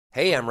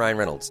Hey, I'm Ryan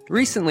Reynolds.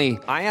 Recently,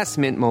 I asked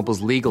Mint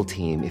Mobile's legal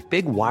team if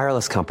big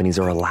wireless companies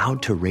are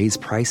allowed to raise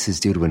prices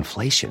due to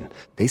inflation.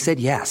 They said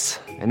yes.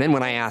 And then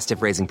when I asked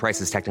if raising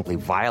prices technically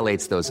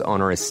violates those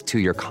onerous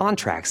two-year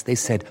contracts, they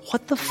said,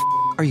 "What the f***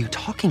 are you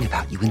talking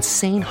about, you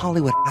insane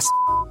Hollywood ass?"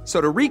 So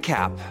to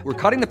recap, we're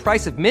cutting the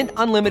price of Mint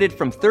Unlimited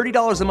from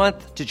 $30 a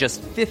month to just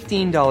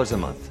 $15 a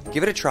month.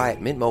 Give it a try at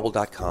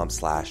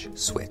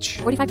mintmobile.com/switch.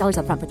 $45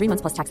 up front for 3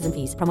 months plus taxes and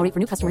fees. Promo rate for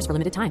new customers for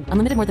limited time.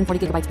 Unlimited more than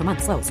 40 gigabytes per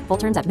month. Slows full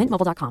terms at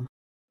mintmobile.com.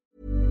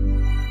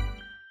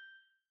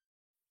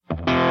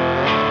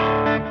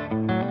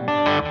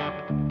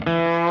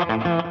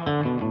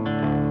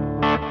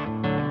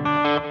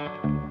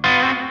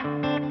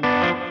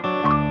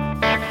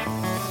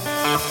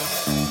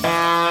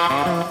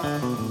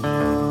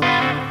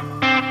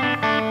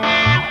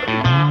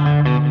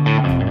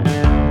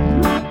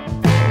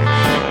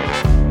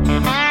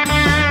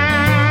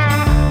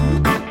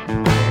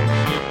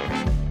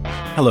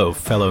 Hello,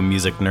 fellow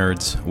music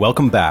nerds.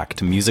 Welcome back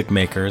to Music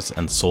Makers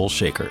and Soul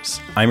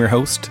Shakers. I'm your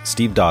host,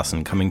 Steve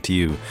Dawson, coming to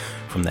you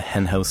from the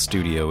Hen House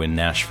Studio in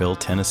Nashville,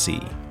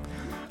 Tennessee.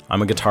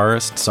 I'm a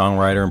guitarist,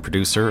 songwriter, and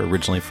producer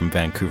originally from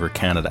Vancouver,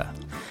 Canada.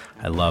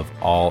 I love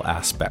all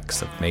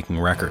aspects of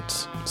making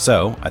records,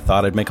 so I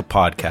thought I'd make a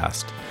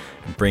podcast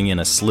and bring in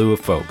a slew of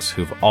folks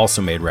who've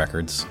also made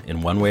records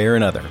in one way or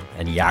another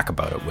and yak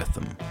about it with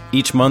them.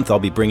 Each month I'll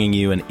be bringing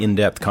you an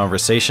in-depth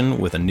conversation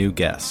with a new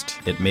guest.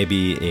 It may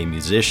be a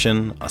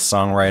musician, a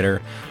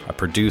songwriter, a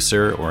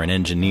producer, or an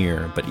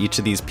engineer, but each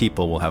of these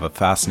people will have a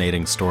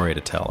fascinating story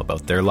to tell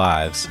about their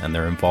lives and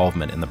their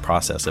involvement in the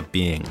process of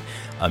being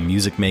a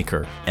music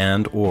maker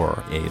and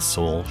or a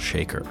soul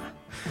shaker.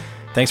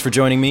 Thanks for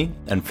joining me,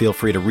 and feel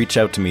free to reach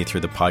out to me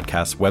through the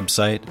podcast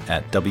website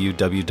at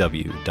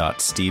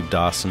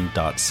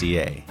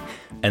www.stevedawson.ca.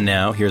 And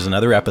now, here's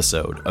another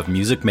episode of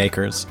Music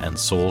Makers and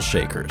Soul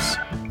Shakers.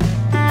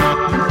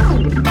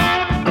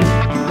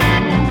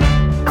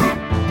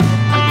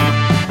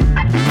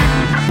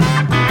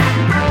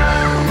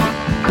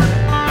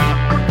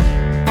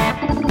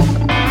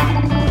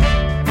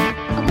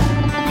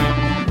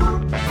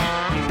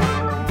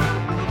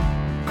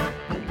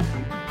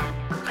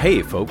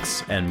 Hey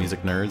folks and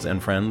music nerds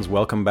and friends,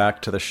 welcome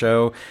back to the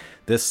show.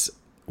 This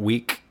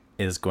week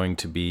is going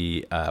to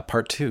be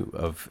part 2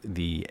 of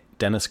the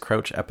Dennis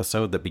Crouch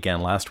episode that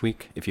began last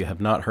week. If you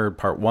have not heard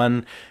part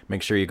 1,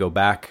 make sure you go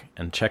back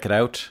and check it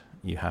out.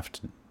 You have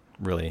to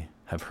really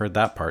have heard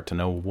that part to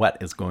know what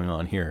is going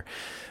on here.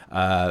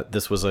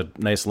 This was a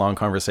nice long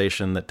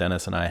conversation that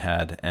Dennis and I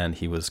had, and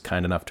he was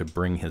kind enough to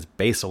bring his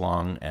bass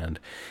along, and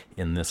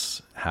in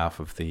this half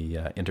of the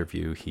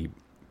interview, he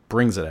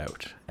brings it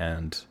out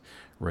and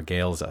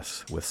regales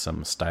us with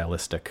some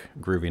stylistic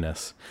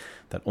grooviness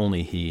that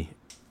only he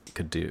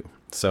could do.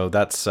 So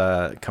that's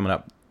coming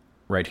up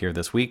right here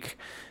this week.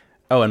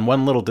 Oh, and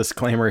one little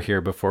disclaimer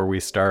here before we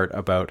start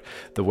about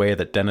the way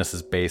that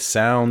Dennis's bass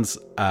sounds.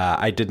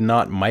 I did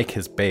not mic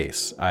his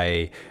bass.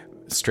 I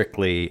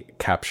strictly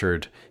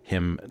captured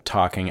him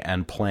talking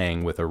and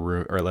playing with a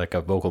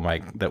vocal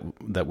mic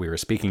that we were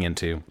speaking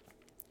into,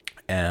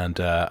 and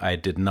I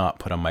did not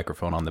put a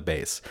microphone on the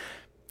bass.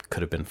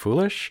 Could have been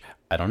foolish.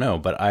 I don't know,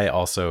 but I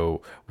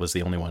also was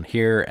the only one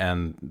here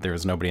and there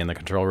was nobody in the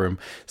control room.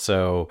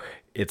 So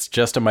it's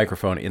just a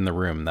microphone in the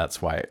room. That's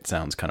why it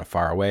sounds kind of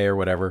far away or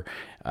whatever.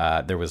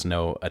 There was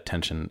no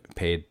attention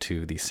paid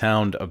to the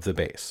sound of the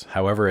bass.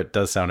 However, it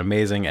does sound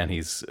amazing and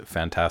he's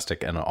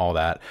fantastic and all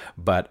that.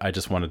 But I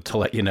just wanted to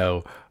let you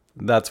know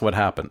that's what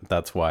happened.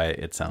 That's why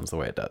it sounds the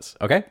way it does.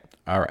 Okay?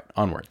 All right,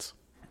 onwards.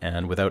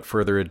 And without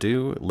further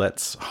ado,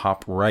 let's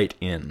hop right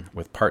in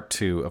with part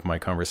 2 of my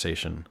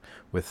conversation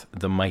with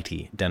the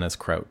mighty Dennis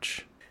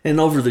Crouch. And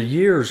over the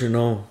years,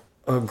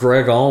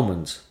 Greg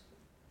Allman's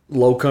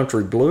Low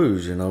Country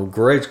Blues,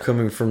 Greg's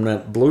coming from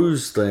that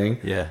blues thing,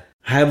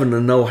 having to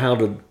know how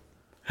to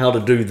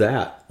do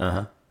that.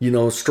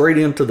 Straight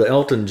into the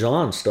Elton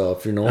John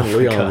stuff,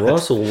 Leon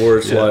Russell, where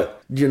it's like,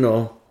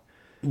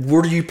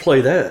 where do you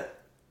play that?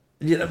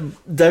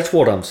 That's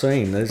what I'm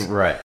saying.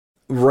 Right.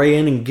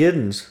 Rhiannon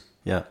Giddens.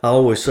 Yeah. I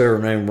always say her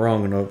name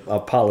wrong, and I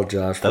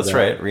apologize for that. That's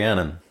right,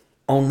 Rhiannon.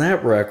 On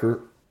that record,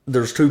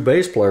 there's 2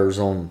 bass players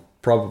on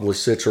probably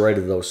 6 or 8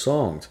 of those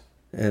songs.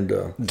 And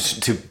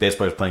 2 bass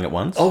players playing at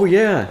once? Oh,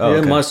 yeah.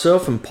 Okay.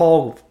 Myself and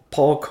Paul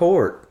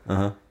Court,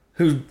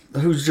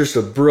 who's just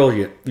a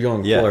brilliant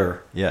young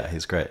player. Yeah,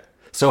 he's great.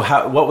 So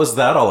what was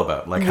that all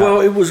about?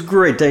 It was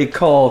great. They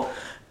called,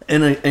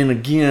 and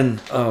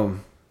again,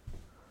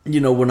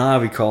 when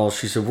Ivy called,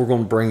 she said, we're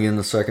going to bring in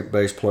the second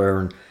bass player,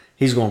 and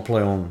he's going to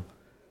play on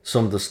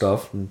some of the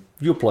stuff, and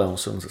you'll play on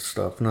some of the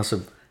stuff. And I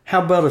said,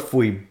 how about if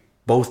we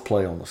both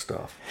play on the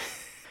stuff?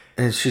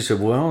 And she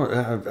said, well,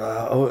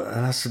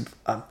 and I said,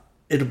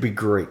 it'll be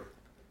great.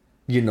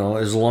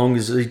 As long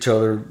as each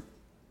other,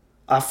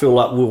 I feel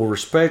like we'll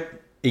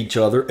respect each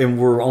other, and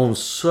we're on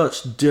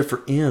such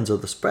different ends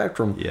of the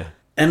spectrum. Yeah.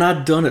 And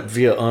I'd done it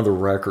via other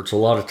records. A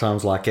lot of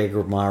times, like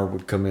Edgar Meyer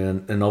would come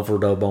in and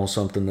overdub on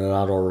something that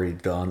I'd already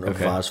done, or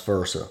vice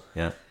versa.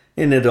 Yeah.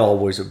 And it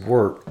always had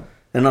worked.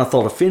 And I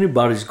thought, if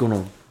anybody's going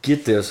to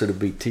get this, it'd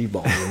be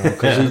T-Bone. You know,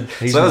 'cause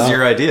he's So that was not-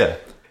 your idea.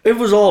 It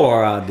was all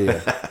our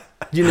idea,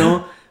 you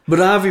know. But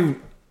Ivy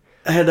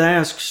had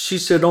asked. She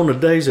said, on the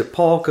days that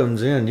Paul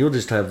comes in, you'll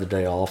just have the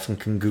day off and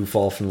can goof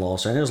off in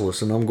Los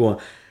Angeles. And I'm going,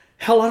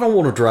 hell, I don't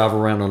want to drive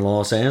around in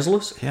Los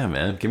Angeles. Yeah,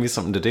 man. Give me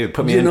something to do.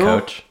 Put me You in, know,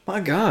 coach. my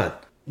God,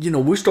 you know,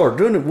 we start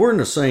doing it. We're in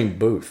the same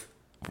booth,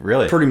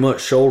 Really? pretty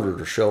much shoulder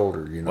to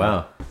shoulder. You know,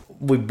 Wow.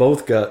 we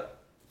both got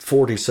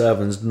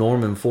 47s,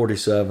 Norman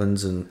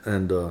 47s,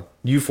 and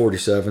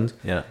U47s.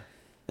 Yeah.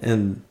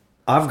 And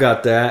I've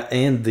got that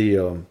and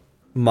the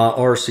my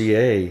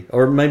RCA,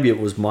 or maybe it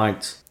was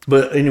Mike's.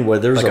 But anyway,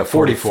 there's Like a a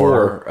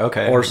 44,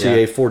 okay,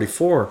 RCA yeah.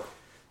 44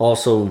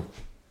 also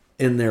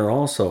in there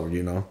also,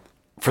 you know.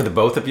 For the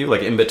both of you,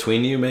 like in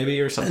between you, maybe,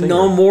 or something.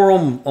 No, or? more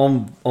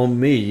on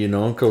me, you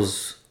know,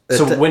 because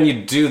So when you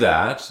do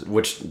that,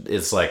 which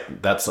is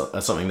like that's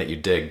something that you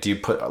dig. Do you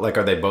put like,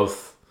 are they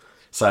both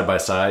side by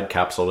side,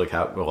 capsule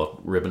to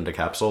ribbon to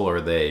capsule, or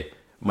are they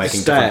miking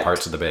different Stacked.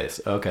 parts of the bass?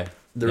 Okay,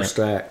 they're yeah.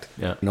 stacked.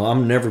 Yeah. You know,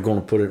 I'm never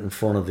going to put it in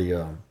front of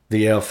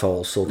the F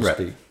hole, so to Right.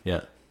 speak.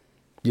 Yeah.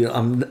 You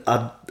know,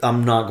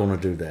 I'm not going to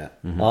do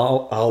that. Mm-hmm.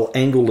 I'll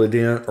angle it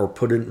in or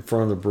put it in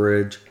front of the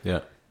bridge.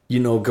 Yeah.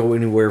 You know, go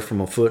anywhere from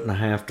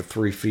 1.5 feet to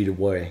 3 feet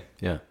away.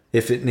 Yeah.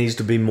 If it needs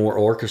to be more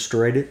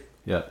orchestrated,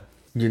 Yeah.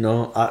 you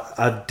know,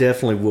 I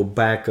definitely will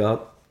back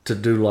up to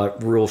do like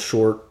real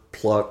short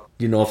pluck.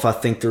 You know, if I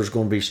think there's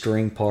going to be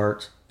string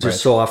parts, just Right.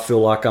 so I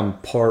feel like I'm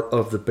part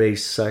of the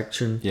bass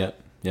section. Yeah.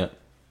 Yeah.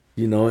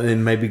 You know,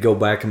 and maybe go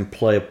back and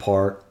play a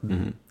part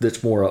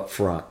that's more up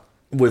front.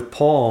 With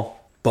Paul,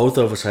 both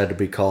of us had to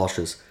be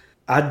cautious.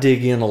 I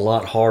dig in a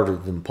lot harder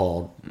than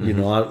Paul. You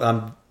know,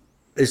 I'm.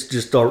 It's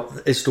just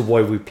it's the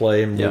way we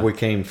play and Yeah. where we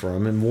came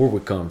from and where we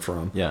come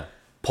from. Yeah.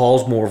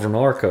 Paul's more of an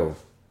arco.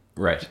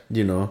 Right.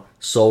 You know,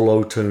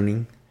 solo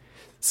tuning.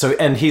 So,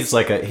 and he's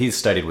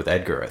studied with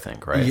Edgar, I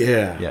think, right?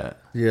 Yeah. Yeah.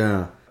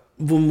 Yeah.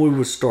 When we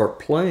would start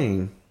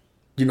playing,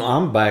 you know,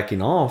 I'm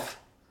backing off,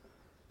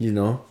 you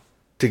know,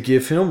 to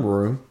give him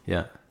room.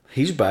 Yeah.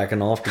 He's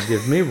backing off to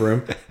give me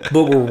room,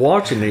 but we're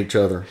watching each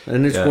other.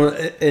 And it's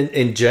Yeah.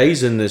 and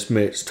Jay's in this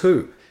mix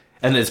too.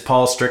 And is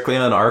Paul strictly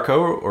on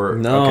Arco or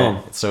No. Okay.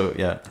 So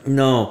yeah.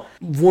 No,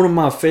 one of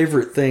my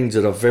favorite things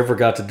that I've ever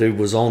got to do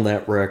was on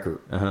that record.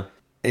 Uh-huh.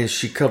 And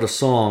she cut a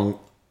song,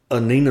 a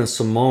Nina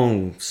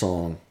Simone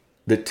song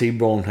that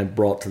T-Bone had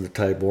brought to the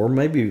table, or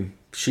maybe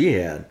she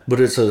had. But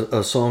it's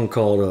a song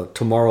called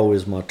Tomorrow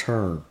Is My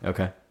Turn.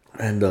 Okay.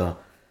 And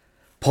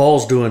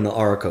Paul's doing the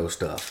Arco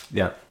stuff.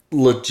 Yeah.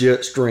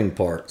 Legit string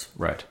parts.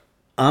 Right.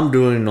 I'm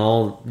doing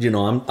all, you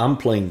know, I'm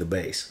playing the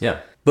bass. Yeah.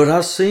 But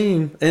I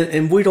seen,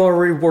 and we'd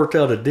already worked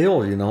out a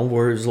deal, you know,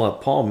 where it's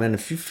like, Paul, man,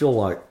 if you feel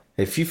like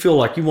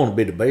you want to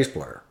be the bass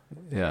player,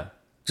 Yeah.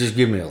 just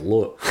give me a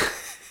look.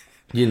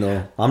 You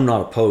know, I'm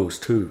not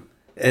opposed to,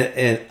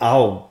 and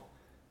I'll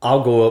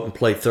go up and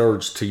play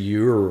thirds to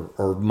you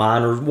or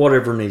minors,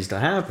 whatever needs to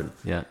happen.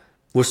 Yeah.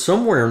 Well,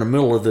 somewhere in the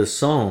middle of this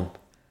song,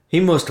 he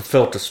must have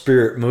felt the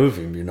spirit move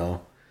him, you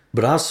know.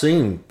 But I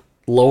seen him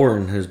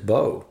lowering his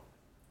bow,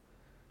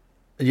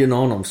 you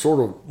know, and I'm sort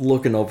of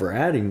looking over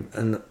at him,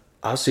 and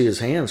I see his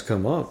hands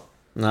come up,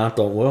 and I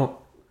thought,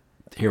 well,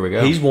 Here we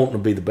go. he's wanting to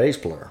be the bass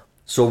player.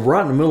 So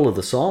right in the middle of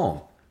the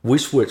song, we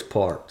switch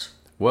parts,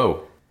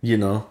 Whoa. you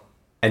know.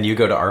 And you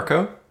go to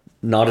Arco?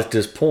 Not at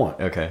this point.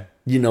 Okay.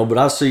 You know, but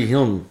I see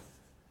him,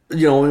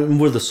 you know, and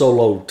with the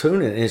solo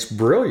tuning, and it's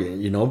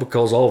brilliant, you know,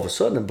 because all of a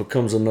sudden it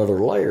becomes another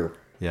layer.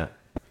 Yeah.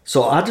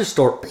 So I just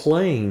start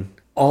playing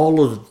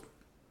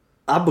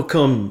I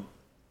become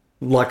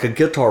like a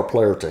guitar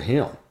player to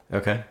him,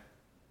 Okay.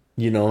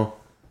 you know.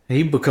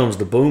 He becomes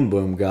the boom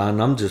boom guy,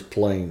 and I'm just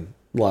playing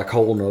like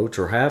whole notes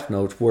or half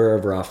notes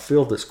wherever I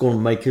feel that's going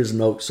to make his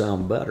notes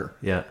sound better.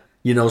 Yeah.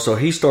 You know, so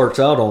he starts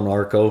out on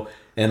Arco,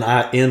 and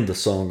I end the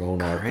song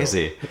on Arco.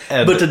 Crazy.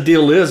 And But the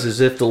deal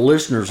is if the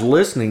listener's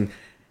listening,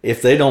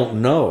 if they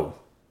don't know,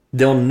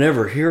 they'll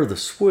never hear the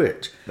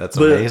switch. That's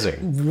But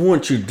amazing.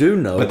 Once you do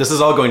know, But this is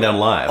all going down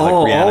live. Like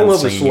all Rhiannon's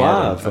of it's singing it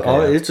and- live.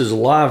 Okay, yeah. It's as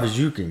live as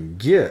you can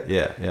get.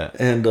 Yeah, yeah.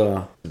 And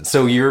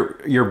So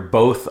you're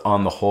both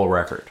on the whole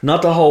record.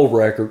 not the whole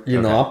record.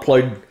 You know, Okay. I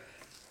played,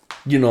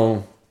 you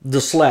know, the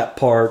slap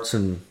parts,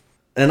 and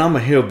I'm a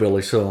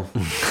hillbilly, so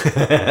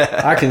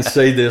I can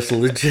say this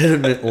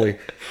legitimately.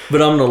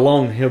 But I'm the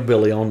lone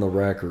hillbilly on the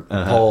record,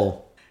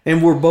 Paul.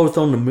 And we're both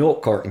on the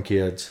Milk Carton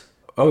Kids.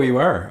 Oh, you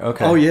are?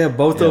 Okay. Oh yeah,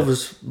 both of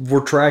us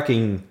were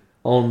tracking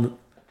on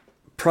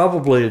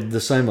probably the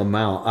same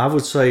amount. I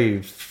would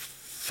say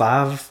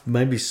 5,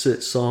 maybe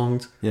 6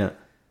 songs Yeah.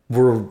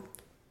 we're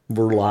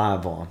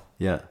live on,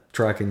 Yeah.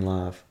 tracking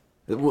live.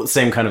 Well,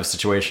 same kind of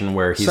situation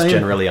where he's Same.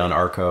 generally on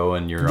Arco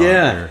and you're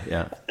Yeah. on your,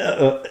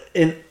 yeah.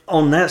 And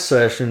on that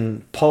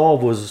session, Paul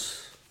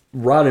was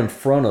right in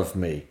front of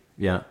me,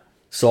 Yeah.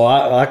 so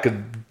I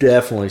could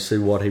definitely see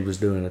what he was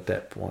doing at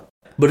that point.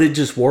 But it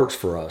just works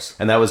for us.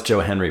 And that was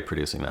Joe Henry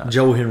producing that.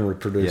 Joe Henry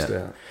produced Yeah.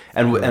 that.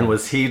 And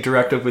was he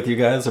directive with you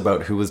guys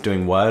about who was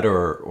doing what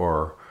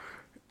or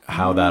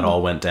how that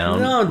all went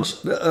down? No,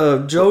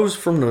 Joe's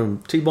from the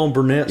T-Bone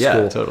Burnett Yeah,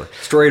 school. totally.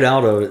 Straight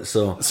out of it,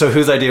 so. So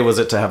whose idea was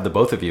it to have the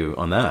both of you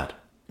on that?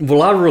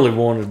 Well, I really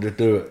wanted to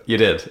do it. You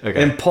did?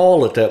 Okay. And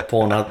Paul at that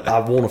point, I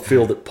want to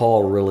feel that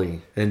Paul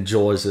really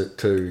enjoys it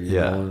too. You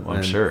know?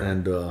 I'm sure.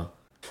 And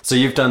So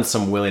you've done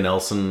some Willie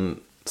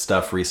Nelson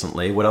stuff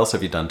recently. What else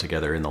have you done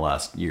together in the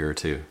last year or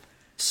two?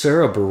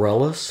 Sarah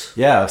Bareilles.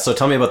 Yeah, so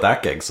tell me about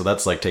that gig. So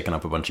that's like taking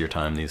up a bunch of your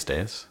time these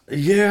days.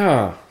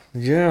 Yeah.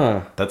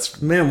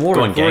 That's Man, what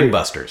going a great,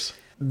 gangbusters.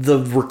 The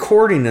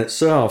recording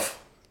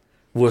itself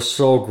was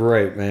so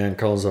great, man,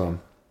 because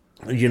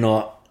you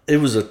know, it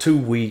was a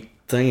 2-week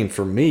thing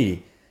for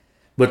me,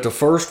 but the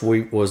first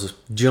week was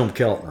Jim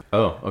Keltner.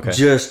 Oh, okay.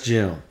 Just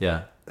Jim.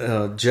 Yeah.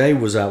 Jay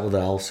was out with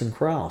Alison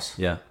Krauss.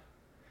 Yeah.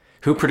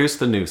 Who produced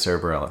the new Sarah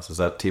Bareilles? Is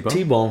that T-Bone?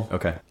 T-Bone.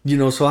 Okay. You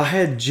know, so I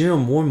had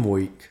Jim one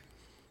week,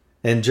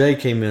 and Jay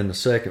came in the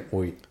second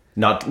week.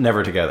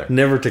 Never together.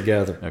 Never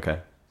together. Okay.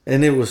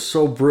 And it was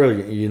so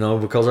brilliant, you know,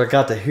 because I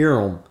got to hear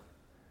them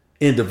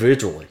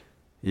individually.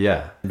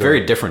 Yeah.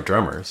 Very different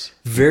drummers.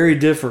 Very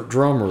different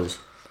drummers.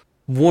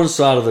 One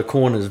side of the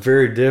coin is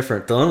very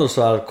different. The other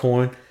side of the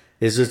coin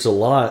is it's a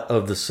lot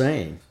of the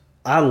same.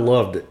 I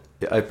loved it.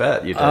 I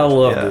bet you did. I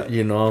loved it,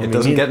 you know. It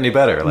doesn't get any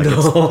better. Like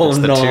No, it's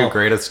the no. two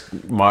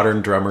greatest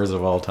modern drummers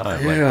of all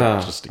time. Like, Yeah.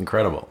 it's just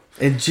incredible.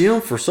 And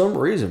Jim, for some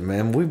reason,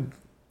 man,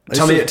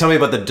 Tell me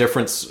about the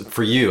difference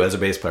for you as a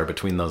bass player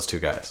between those two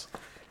guys.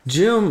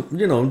 Jim,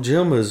 you know,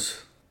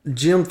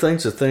 Jim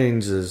thinks of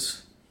things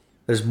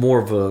as more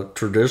of a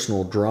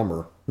traditional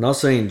drummer. Not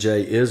saying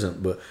Jay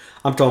isn't, but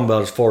I'm talking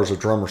about as far as a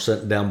drummer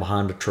sitting down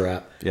behind a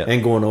trap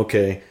and going,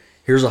 okay,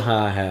 here's a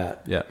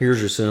hi-hat, here's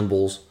your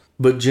cymbals.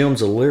 But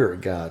Jim's a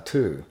lyric guy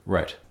too.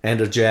 Right. And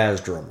a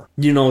jazz drummer.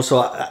 You know, so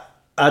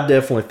I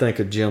definitely think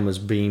of Jim as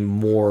being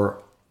more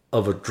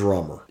of a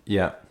drummer.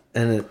 Yeah.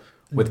 And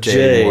with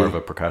Jay more of a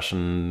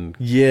percussion.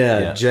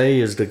 Yeah, Jay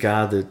is the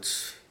guy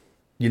that's,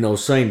 you know,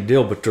 same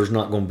deal, but there's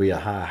not going to be a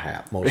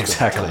hi-hat most of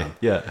the time.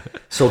 Yeah.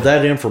 So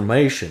that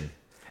information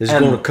is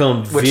going to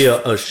come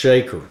via a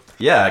shaker.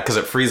 Yeah, because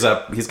it frees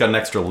up. He's got an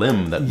extra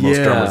limb that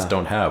most drummers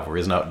don't have, where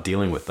he's not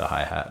dealing with the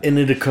hi-hat. And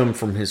it'll come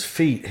from his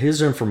feet.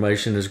 His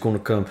information is going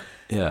to come.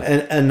 Yeah.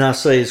 And I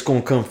say it's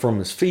going to come from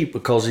his feet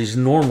because he's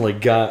normally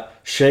got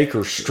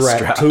shakers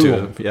strapped to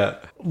him. Yeah.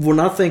 When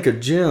I think of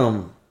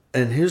Jim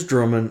and his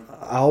drumming,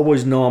 I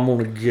always know I'm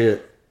going to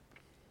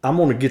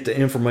get the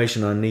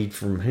information I need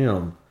from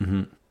him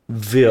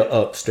via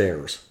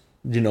upstairs.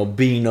 You know,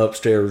 being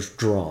upstairs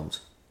drums,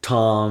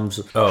 toms,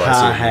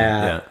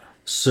 hi-hat,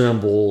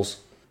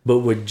 cymbals. But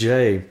with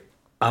Jay,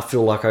 I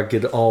feel like I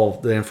get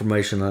all the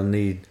information I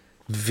need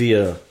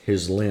via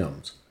his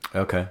limbs.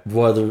 Okay.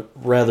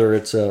 Rather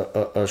it's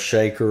a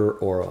shaker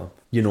or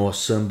a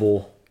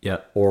cymbal. Yeah.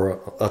 Or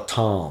a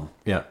tom.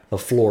 Yeah. A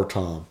floor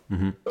tom.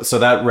 Mm-hmm. So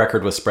that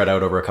record was spread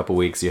out over a couple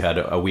weeks. You had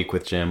a week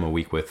with Jim, a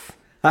week with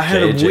I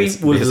had Jay, a week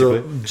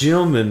with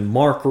Jim and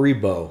Mark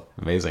Rebo.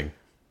 Amazing.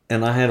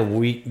 And I had a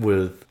week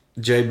with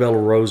Jay Bella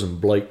Rose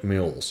and Blake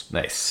Mills.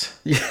 Nice.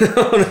 You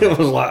know, and it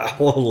was like,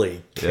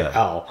 holy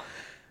cow. Yeah.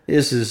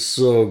 This is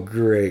so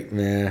great,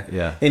 man.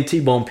 Yeah. And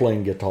T-Bone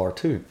playing guitar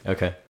too.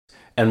 Okay.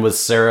 And was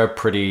Sarah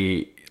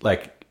pretty,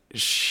 like,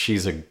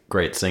 she's a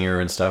great singer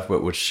and stuff,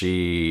 but was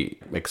she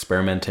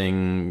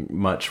experimenting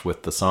much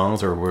with the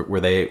songs, or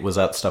was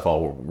that stuff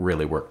all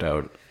really worked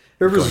out?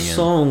 There was a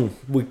song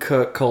we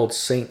cut called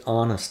Saint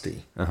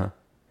Honesty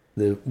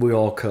that we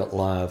all cut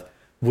live.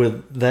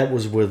 That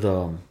was with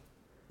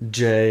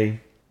Jay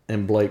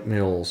and Blake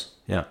Mills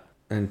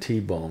and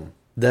T-Bone.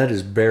 That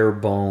is bare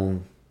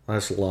bone.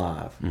 That's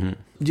live. Mm-hmm.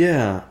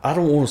 Yeah, I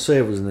don't want to say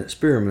it was an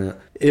experiment.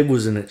 It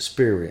was an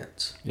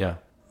experience. Yeah.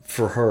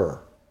 For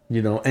her,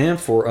 you know, and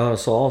for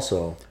us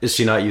also. Is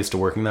she not used to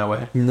working that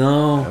way?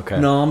 No. Okay.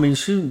 No, I mean,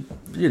 she,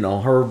 you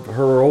know,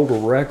 her older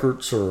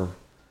records are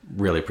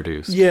really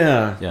produced.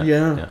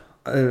 Yeah.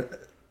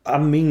 I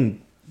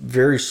mean,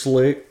 very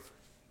slick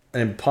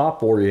and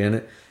pop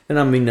oriented, and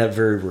I mean that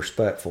very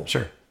respectful.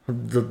 Sure.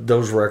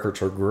 Those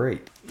records are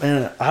great.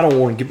 And I don't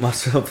want to get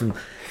myself in.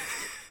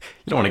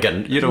 You don't want to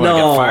get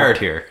fired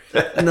here.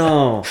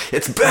 No.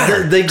 It's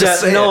better.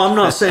 I'm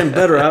not saying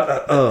better.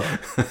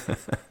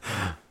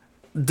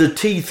 The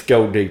teeth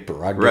go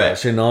deeper, I guess.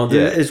 Right. You know,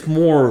 it's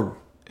more.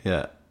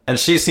 Yeah. And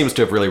she seems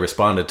to have really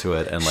responded to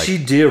it, and she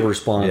did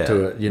respond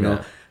to it, you know.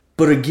 Yeah.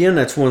 But again,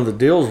 that's one of the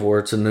deals where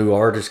it's a new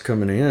artist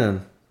coming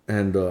in,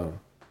 and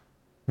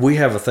we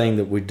have a thing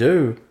that we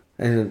do,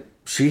 and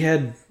she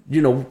had,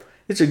 you know,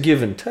 it's a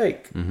give and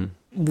take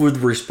with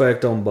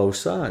respect on both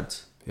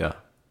sides. Yeah.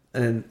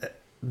 And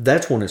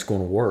that's when it's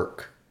going to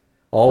work.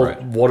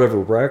 Whatever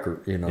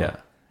record, you know.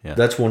 Yeah.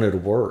 That's when it'll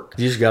work.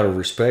 You just got to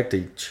respect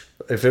each.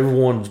 If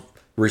everyone's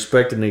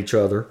respecting each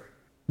other,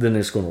 then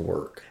it's going to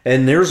work.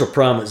 And there's a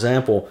prime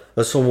example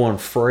of someone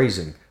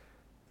phrasing.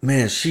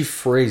 Man, she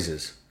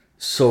phrases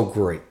so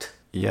great.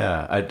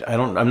 Yeah,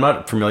 I'm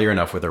not familiar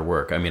enough with her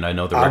work. I mean, I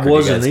know the record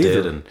you guys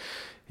did, and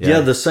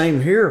the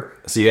same here.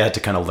 So you had to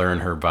kind of learn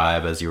her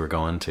vibe as you were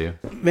going to.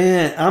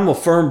 Man, I'm a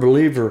firm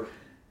believer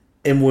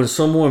in when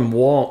someone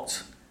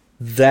walks,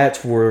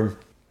 that's where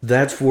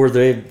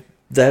they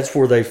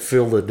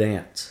feel the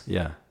dance.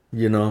 Yeah.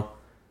 You know,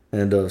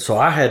 and so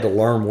I had to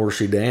learn where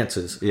she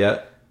dances.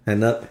 Yeah.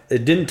 And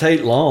it didn't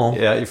take long.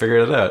 Yeah, you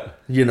figured it out.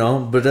 You know,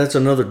 but that's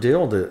another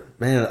deal that,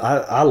 man,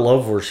 I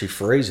love where she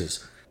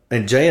phrases.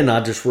 And Jay and I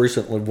just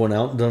recently went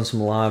out and done some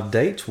live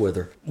dates with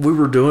her. We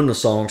were doing the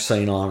song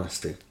Saint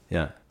Honesty.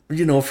 Yeah.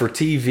 You know, for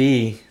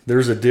TV,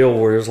 there's a deal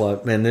where it's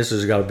like, man, this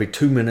has got to be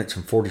 2 minutes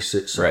and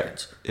 46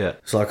 seconds. Right. Yeah.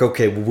 It's like,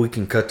 okay, well, we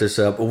can cut this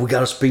up, but we got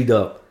to speed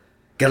up.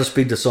 Got to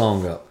speed the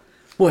song up.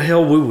 Well,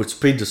 hell, we would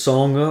speed the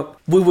song up.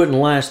 We wouldn't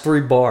last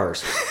 3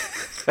 bars.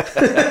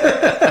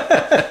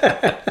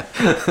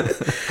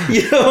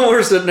 You know,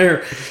 we're sitting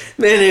there.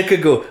 Man, it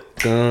could go.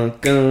 You're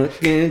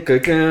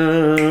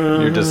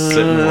just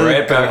sitting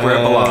right back where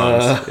it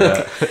belongs.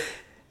 Yeah.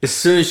 As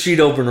soon as she'd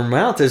open her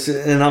mouth,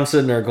 and I'm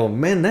sitting there going,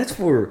 man, that's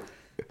where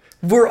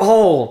we're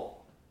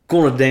all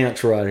going to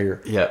dance right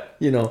here. Yeah.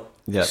 You know,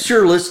 yeah.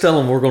 Sure, let's tell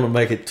them we're going to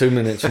make it 2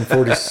 minutes and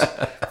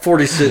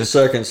 46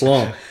 seconds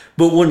long.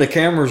 But when the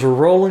cameras are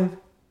rolling,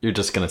 you're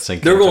just going to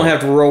sink. They're going to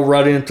have to roll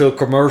right into a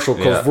commercial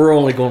because Yeah. we're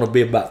only going to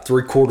be about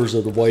 3/4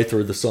 of the way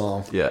through the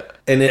song. Yeah.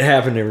 And it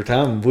happened every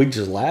time. And we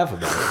just laugh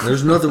about it.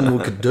 There's nothing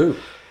we could do.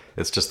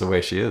 It's just the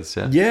way she is.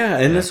 Yeah. Yeah,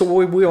 and that's the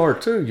way we are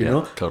too, you Yeah,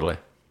 know? totally.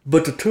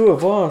 But the two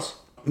of us,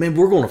 man,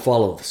 we're going to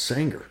follow the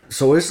singer.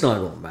 So it's not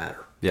going to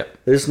matter. Yeah.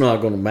 It's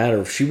not going to matter.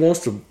 If she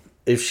wants to,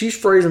 if she's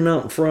phrasing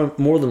out in front,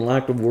 more than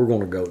likely we're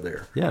going to go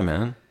there. Yeah,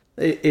 man.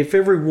 If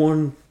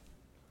everyone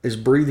is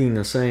breathing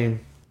the same,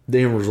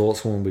 the end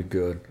result's going to be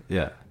good.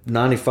 Yeah.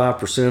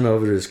 95%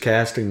 of it is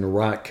casting the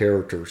right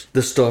characters.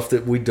 The stuff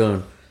that we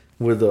done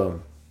with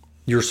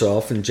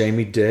yourself and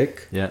Jamie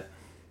Dick Yeah.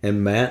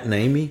 and Matt and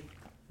Amy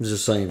is the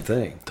same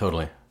thing.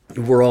 Totally.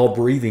 We're all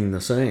breathing the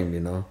same,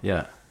 you know?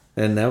 Yeah.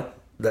 And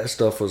that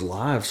stuff was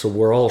live, so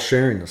we're all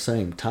sharing the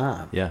same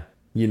time. Yeah.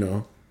 You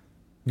know?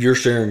 You're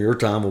sharing your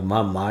time with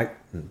my mic,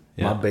 and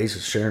Yeah. my bass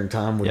is sharing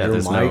time with Yeah. your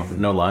There's mic.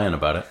 no lying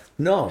about it.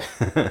 No.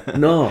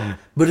 No.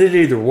 But it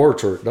either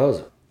works or it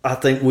doesn't. I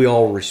think we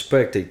all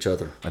respect each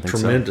other I think so.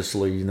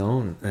 tremendously, you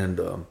know, and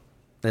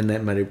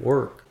that made it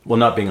work. Well,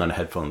 not being on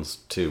headphones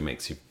too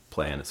makes you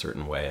play in a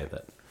certain way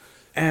that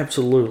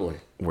Absolutely.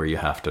 where you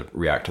have to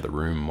react to the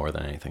room more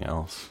than anything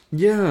else.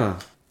 Yeah.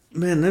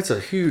 Man, that's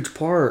a huge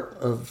part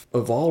of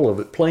all of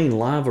it. Playing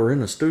live or in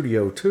the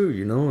studio too,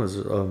 you know, is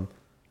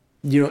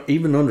you know,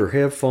 even under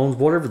headphones,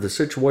 whatever the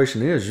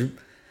situation is,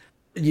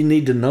 you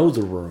need to know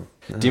the room.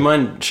 Do you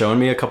mind showing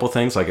me a couple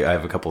things? Like I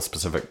have a couple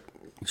specific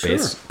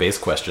bass Sure. bass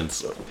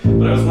questions.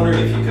 But I was wondering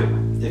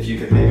if you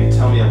could maybe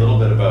tell me a little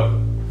bit about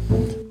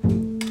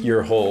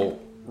your whole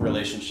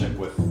relationship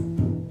with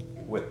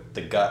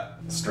the gut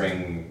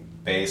string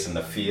bass and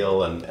the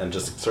feel, and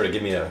just sort of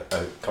give me a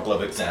couple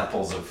of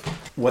examples of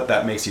what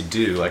that makes you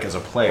do, like as a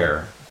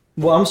player.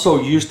 Well, I'm so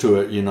used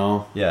to it, you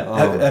know. Yeah.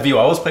 Have you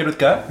always played with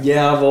gut?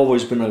 Yeah, I've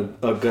always been a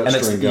gut And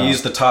it's, string you guy.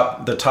 use the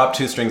top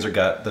 2 strings are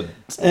gut, the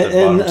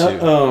and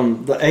bottom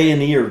 2. the A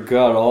and E are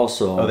gut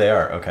also. Oh, they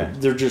are? Okay.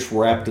 They're just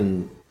wrapped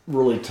in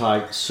really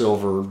tight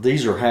silver.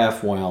 These are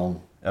half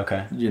wound,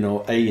 Okay. you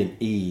know, A and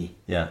E,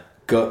 Yeah.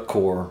 gut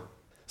core.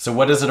 So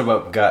what is it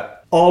about gut?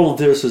 All of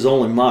this is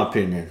only my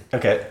opinion.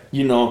 Okay.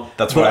 You know,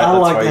 That's but why- I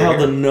that's like why you're how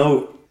here. the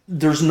note,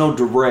 there's no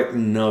direct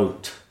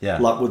note. Yeah.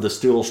 Like with a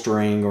steel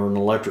string or an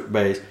electric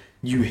bass,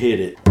 you hit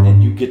it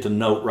and you get the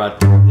note right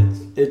there.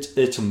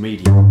 It's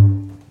immediate.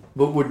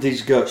 But with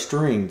these gut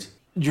strings,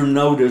 your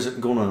note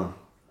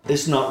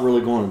it's not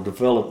really going to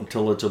develop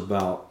until it's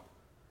about,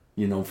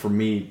 you know, for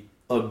me,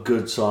 a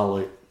good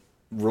solid,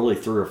 really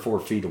 3 or 4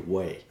 feet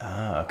away.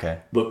 Ah, okay.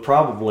 But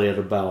probably at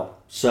about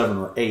 7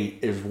 or 8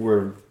 is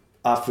where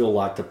I feel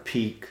like the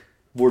peak,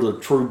 where the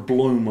true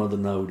bloom of the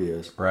note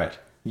is. Right.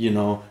 You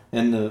know,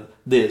 and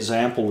the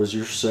example is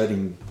you're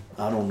setting,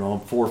 I don't know,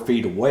 4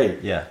 feet away.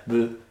 Yeah.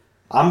 But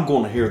I'm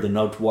going to hear the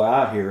note the way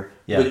I hear,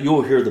 Yeah. but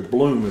you'll hear the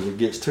bloom as it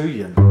gets to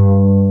you.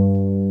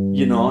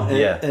 You know, and,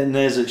 Yeah. and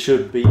as it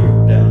should be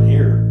down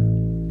here,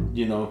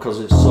 you know, because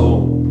it's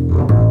so,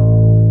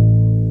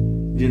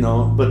 you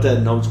know, but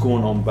that note's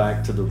going on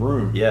back to the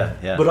room. Yeah,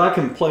 yeah. But I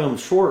can play them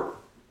short.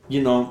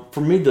 You know,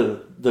 for me,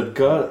 the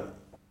gut,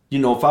 you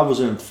know, if I was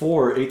in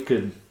 4,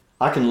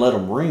 I can let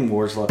them ring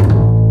where it's like.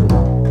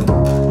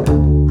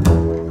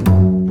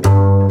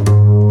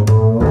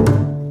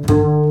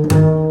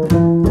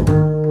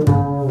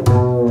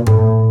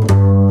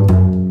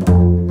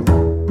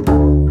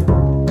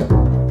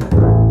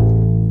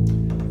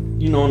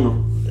 You know,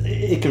 and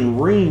it can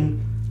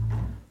ring,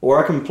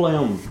 or I can play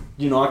them,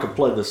 you know, I could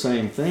play the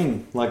same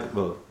thing, like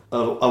a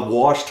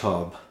wash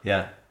tub.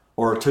 Yeah.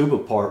 Or a tuba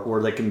part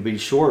where they can be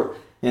short.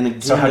 And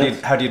again, So how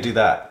do you do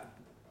that?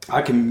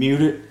 I can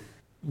mute it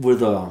with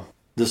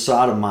the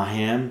side of my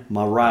hand,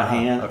 my right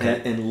hand,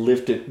 okay. and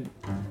lift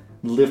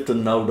the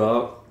note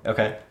up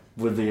Okay.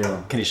 with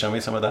the. Can you show me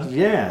some of that?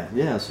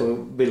 Yeah. So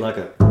it'd be like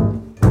a.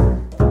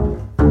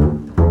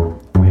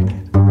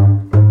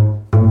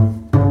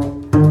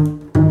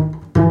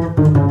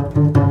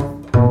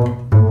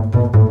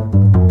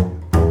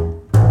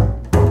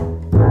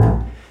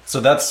 So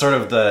that's sort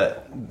of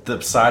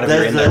the side of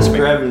your index that's finger.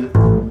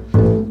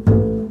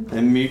 grabbing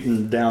and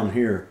muting down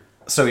here.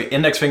 So your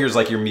index finger is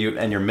like your mute,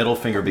 and your middle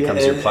finger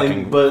becomes your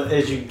plucking. But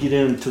as you get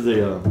into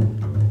the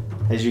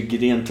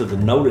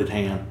noted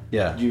hand,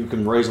 Yeah. you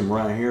can raise them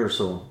right here.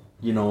 So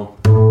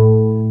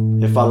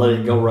if I let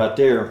it go right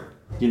there,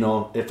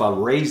 if I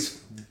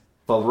raise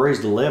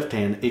the left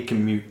hand, it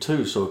can mute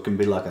too. So it can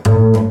be like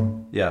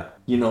a. Yeah.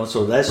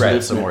 So that's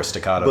Right, so more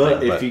staccato But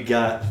thing,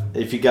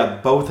 if you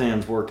got both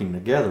hands working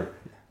together,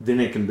 then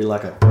it can be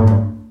like a,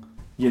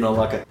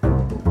 like a.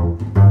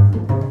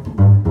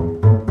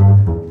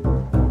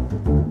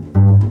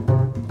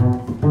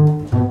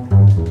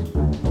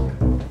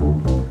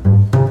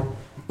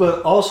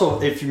 But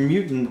also, if you're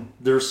muting,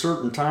 there's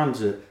certain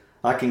times that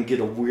I can get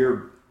a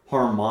weird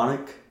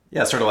harmonic.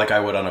 Yeah, sort of like I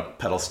would on a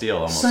pedal steel,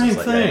 almost. Same It's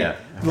like, thing. Yeah.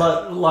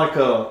 Like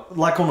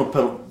on a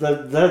pedal.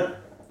 That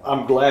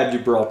I'm glad you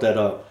brought that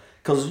up,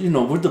 because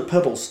with the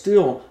pedal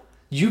steel,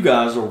 you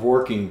guys are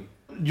working.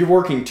 You're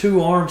working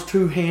 2 arms,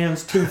 2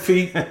 hands, 2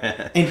 feet,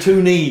 and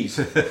 2 knees.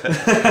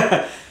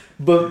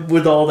 But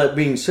with all that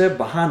being said,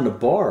 behind your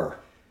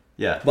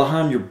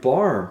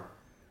bar,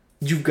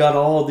 you've got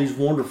all these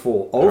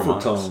wonderful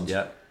overtones.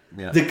 Yeah.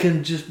 Yeah. That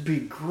can just be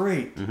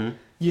great.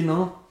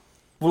 Mm-hmm.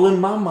 Well, in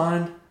my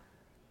mind,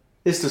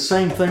 it's the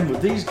same thing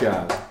with these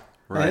guys.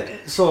 Right.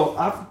 And so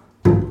I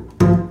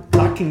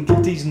can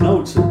get these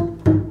notes.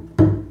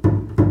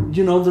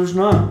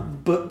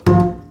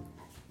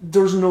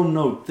 There's no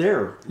note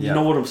there. You Yeah.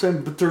 know what I'm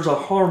saying? But there's a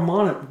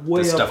harmonic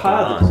way There's up stuff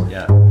going high. on.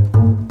 Yeah.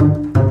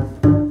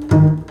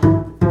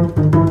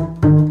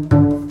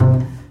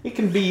 It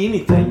can be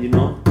anything,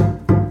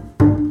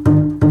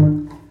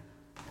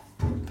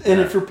 And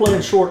if you're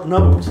playing short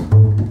notes,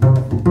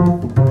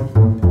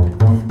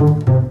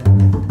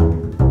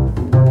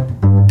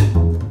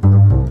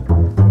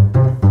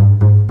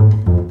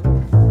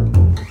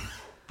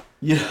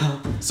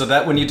 So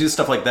that when you do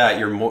stuff like that,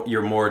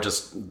 you're more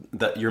just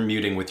that you're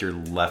muting with your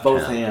left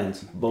both hand.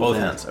 hands. Both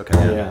hands.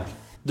 Okay. Yeah.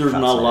 There's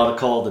not a lot of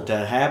call that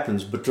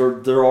happens, but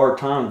there are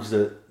times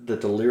that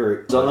the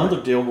lyric.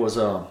 Another deal was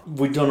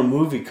we done a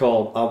movie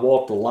called I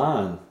Walked the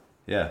Line,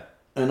 Yeah.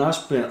 and I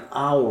spent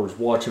hours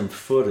watching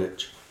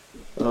footage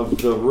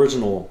of the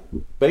original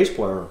bass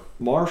player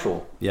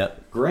Marshall Yeah.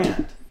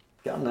 Grant.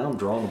 God, now I'm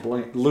drawing a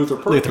blank. Luther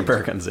Perkins. Luther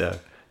Perkins. Yeah.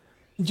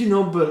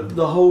 But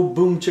the whole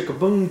boom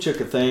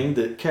chicka thing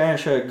that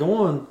Cash had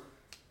going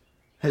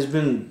has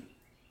been,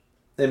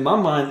 in my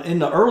mind, in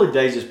the early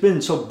days, it's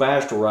been so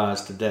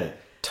bastardized today.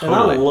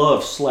 Totally. And I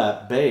love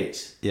slap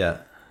bass. Yeah.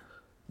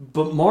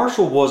 But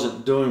Marshall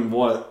wasn't doing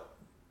what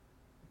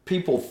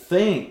people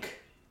think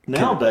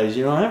nowadays.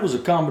 That was a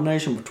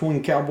combination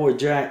between Cowboy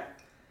Jack,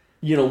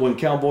 when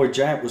Cowboy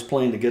Jack was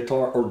playing the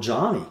guitar, or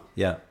Johnny,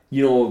 Yeah.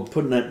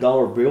 putting that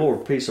dollar bill or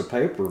piece of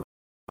paper.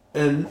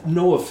 And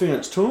no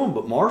offense to him,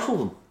 but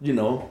Marshall, he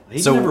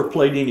never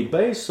played any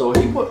bass, so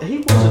he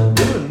wasn't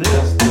doing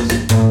this.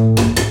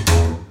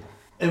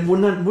 And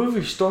when that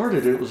movie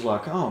started, it was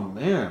like, oh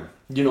man.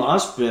 I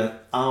spent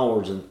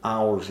hours and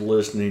hours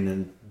listening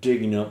and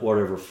digging up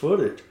whatever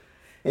footage.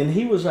 And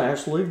there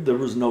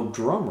was no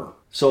drummer.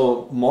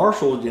 So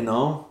Marshall,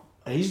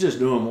 he's just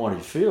doing what he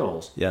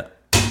feels. Yeah.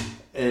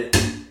 And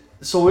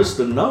so it's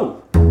the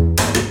note.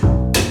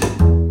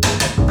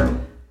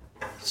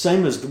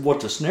 Same as what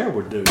the snare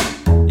would do.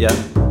 Yeah.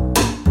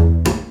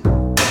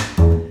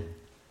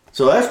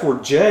 So that's where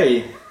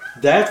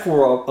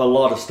a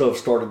lot of stuff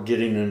started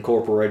getting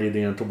incorporated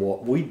into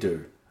what we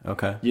do.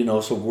 Okay.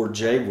 So where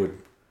Jay would,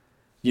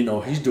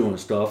 he's doing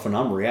stuff and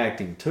I'm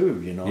reacting too,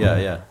 Yeah.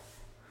 Yeah.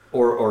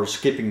 Or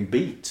skipping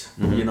beats,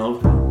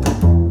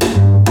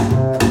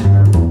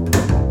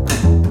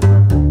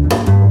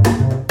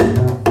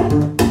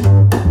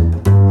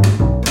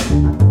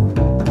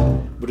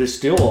 But it's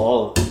still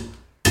all,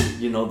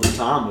 the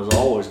time was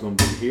always going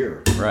to be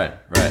here. Right.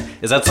 Right.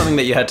 Is that something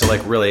that you had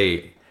to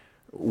really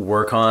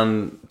work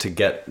on to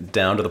get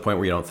down to the point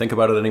where you don't think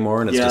about it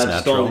anymore and it's just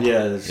natural?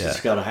 It's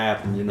just got to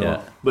happen,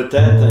 Yeah. But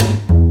that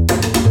thing,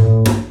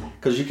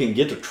 because you can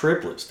get the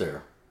triplets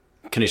there.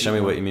 Can you show me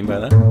what you mean by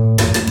that?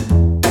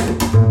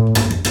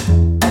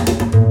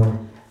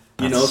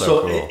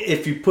 So cool.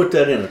 if you put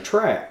that in a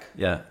track,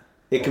 Yeah.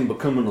 it can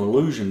become an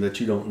illusion that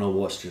you don't know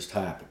what's just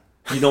happened.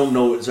 You don't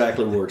know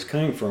exactly where it's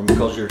coming from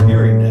because you're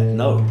hearing that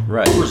note.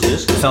 Right. Where's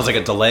this coming Sounds like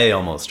a delay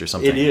almost or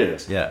something. It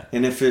is. Yeah.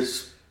 And if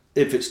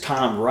it's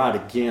timed right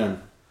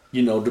again,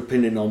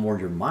 depending on where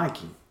you're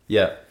miking,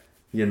 Yeah.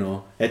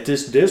 at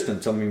this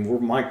distance, we're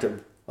mic'd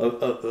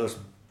a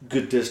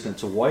good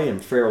distance away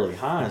and fairly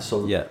high,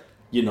 so Yeah.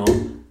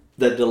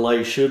 that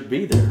delay should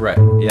be there. Right.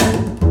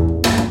 Yeah.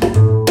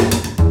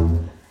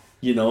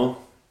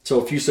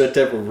 So if you set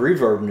that with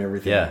reverb and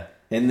everything, Yeah.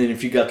 and then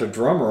if you got the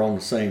drummer on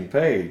the same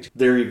page,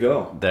 there you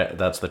go.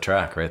 That's the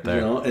track right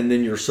there. And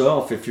then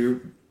yourself,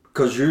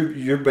 because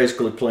you're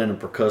basically playing a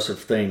percussive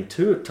thing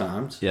too at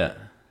times. Yeah.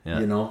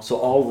 Yeah. So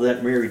all of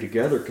that married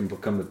together can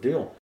become a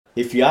deal.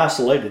 If you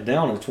isolate it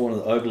down, it's one of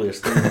the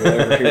ugliest things you'll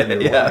ever hear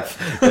in your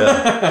life.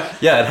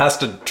 Yeah, it has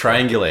to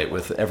triangulate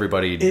with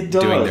everybody It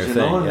does, doing their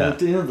thing. And Yeah. at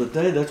the end of the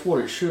day, that's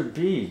what it should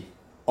be.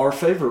 our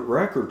favorite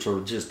records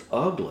are just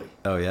ugly.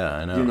 Oh yeah,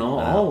 I know. You know,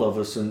 I know. all of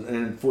us,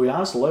 and if we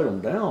isolate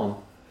them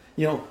down,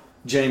 you know,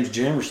 James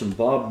Jamerson,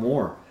 Bob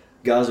Moore,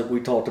 guys that we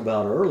talked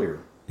about earlier.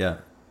 Yeah.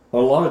 A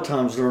lot of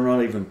times they're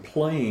not even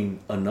playing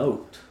a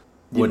note.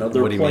 You know,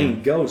 they're what do you playing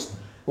mean? Ghost.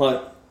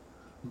 Like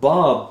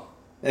Bob,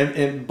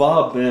 and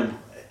Bob, man,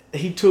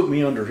 he took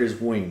me under his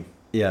wing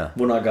Yeah.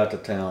 when I got to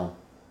town,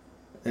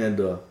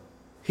 and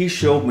he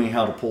showed me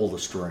how to pull the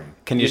string.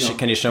 Can you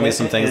show me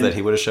some things that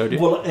he would have showed you?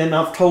 Well, and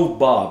I've told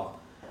Bob,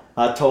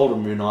 I told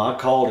him, you know, I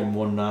called him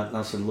one night and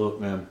I said, look,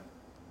 man,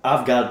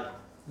 I've got,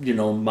 you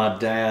know, my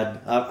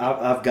dad,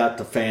 I've got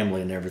the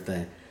family and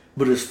everything,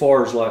 but as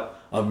far as like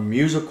a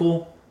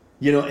musical,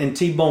 you know, and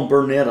T-Bone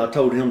Burnett, I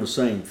told him the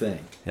same thing.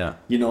 Yeah.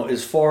 You know,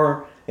 as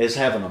far as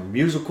having a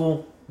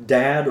musical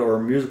dad or a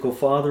musical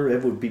father,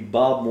 it would be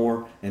Bob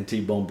Moore and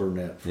T-Bone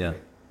Burnett for Yeah. me.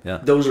 Yeah.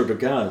 Those are the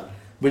guys.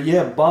 But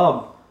yeah,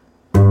 Bob,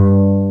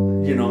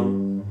 you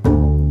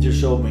know, just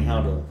showed me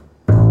how to.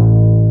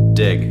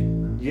 Dig.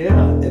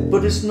 Yeah,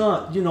 but it's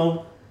not, you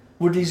know,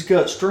 with these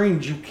gut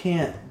strings, you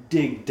can't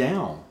dig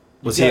down.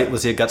 Was You he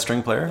got- a gut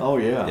string player? Oh,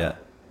 yeah. Yeah.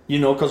 You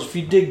know, because if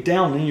you dig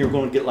down, then you're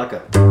going to get like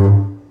a,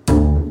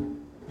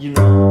 you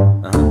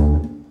know. Uh-huh.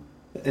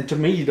 And to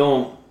me, you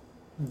don't,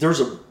 there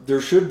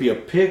should be a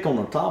pick on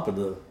the top of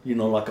the, you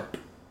know, like a,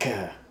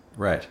 ka,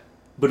 Right.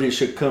 but it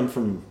should come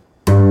from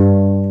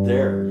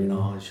there, you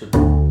know. It should,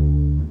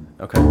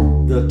 Okay.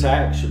 the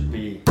attack should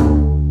be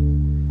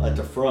at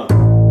the front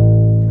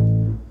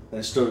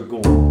instead of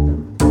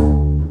going.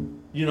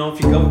 You know, if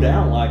you go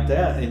down like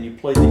that and you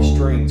play these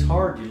strings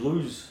hard, you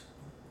lose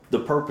the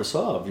purpose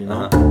of, you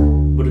know. Uh-huh.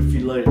 But if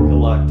you let it go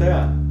like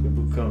that,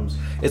 it becomes.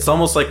 It's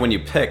almost like when you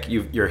pick,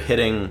 you're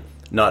hitting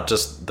not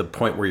just the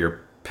point where you're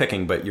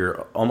picking, but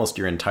almost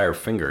your entire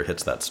finger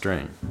hits that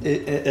string.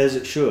 As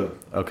it should.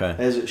 Okay.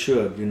 As it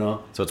should, you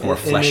know. So it's more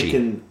And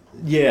fleshy.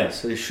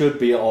 Yes, it should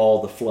be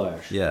all the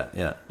flesh. Yeah.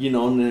 Yeah. You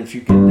know, and then if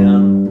you get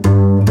down.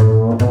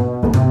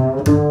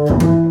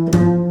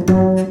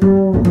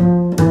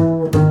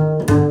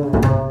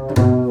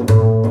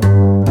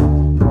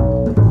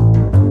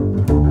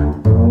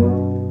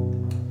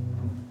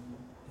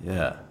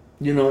 Yeah.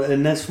 You know,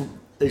 and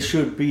it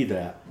should be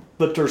that.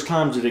 But there's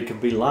times that it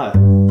could be light.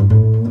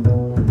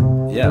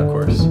 Yeah, of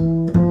course.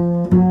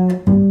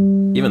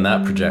 Even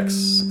that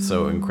projects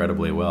so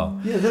incredibly well.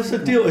 Yeah, that's the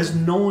deal, is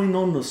knowing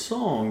on the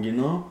song, you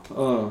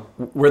know.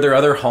 Were there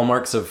other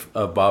hallmarks of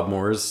Bob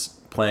Moore's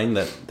playing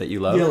that you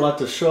love? Yeah, like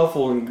the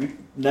shuffle, and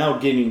now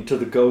getting to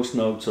the ghost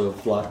notes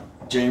of like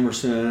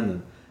Jamerson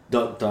and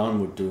Duck Dunn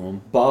would do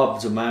them.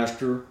 Bob's a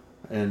master,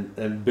 and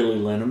Billy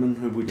Linneman,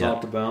 who we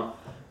talked about.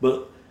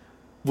 But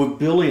with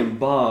Billy and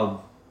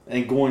Bob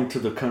and going to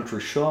the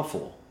country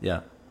shuffle,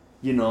 Yeah.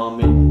 you know, I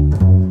mean.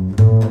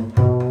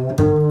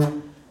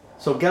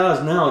 So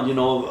guys now, you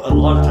know, a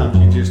lot of times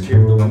you just hear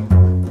the.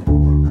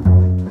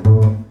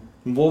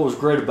 And what was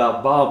great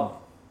about Bob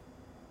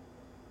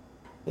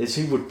is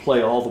he would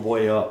play all the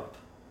way up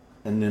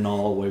and then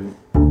all the way.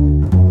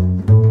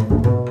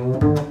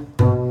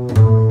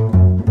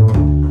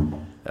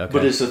 Okay.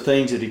 But it's the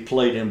things that he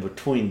played in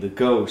between the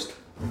Ghost,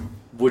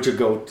 which will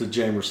go to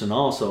Jamerson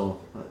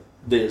also.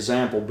 The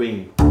example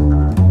being.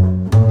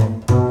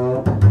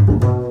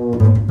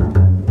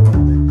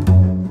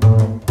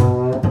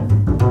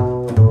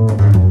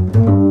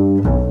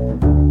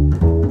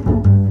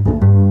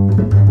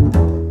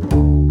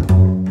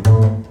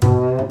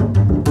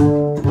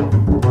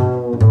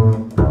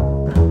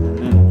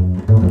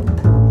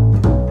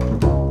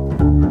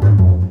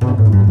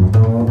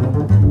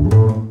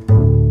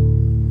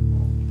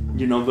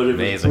 You know, but it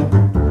was, Amazing.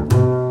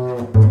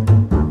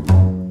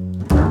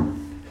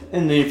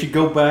 and then if you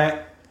go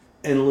back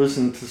and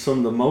listen to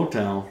some of the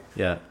Motown,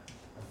 Yeah.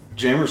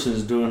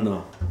 Jamerson's doing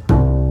the.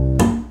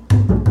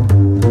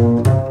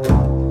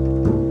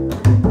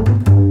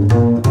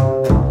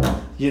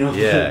 You know,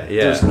 Yeah,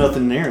 yeah. there's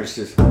nothing there. It's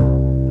just.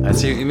 I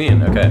see what you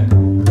mean. Okay.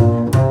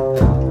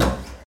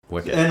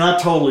 Wicked. And I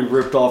totally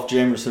ripped off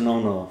Jamerson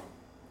on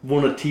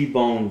one of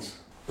T-Bone's,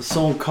 a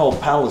song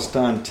called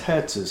Palestine,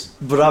 Texas.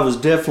 But I was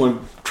definitely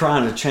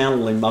trying to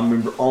channel him, I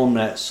remember, on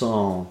that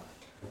song.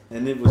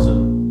 And it was a.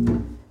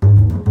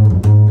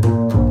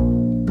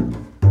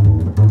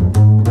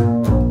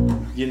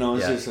 You know,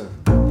 it's Yeah. just a.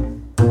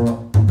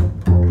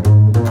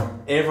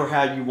 Ever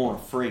how you want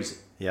to phrase it,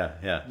 Yeah.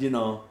 Yeah. you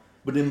know.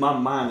 But in my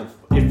mind,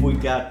 if we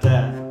got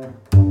that,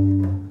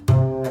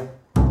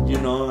 you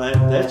know,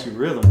 that's your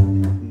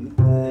rhythm.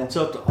 It's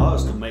up to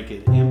us to make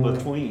it in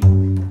between.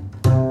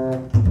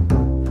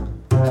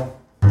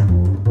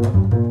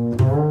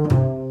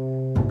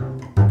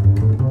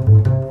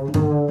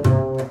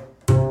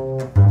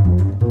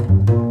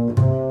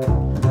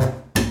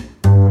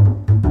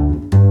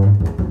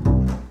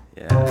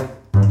 Yeah.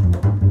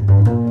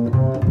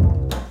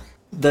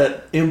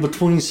 That in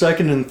between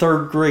second and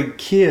third grade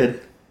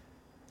kid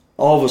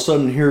all of a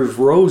sudden hears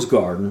Rose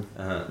Garden,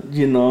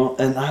 you know,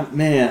 and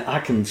I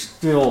can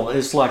still,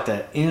 it's like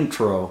that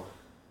intro.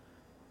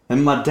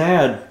 And my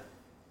dad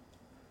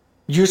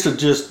used to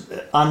just,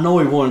 I know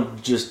he wanted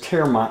to just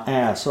tear my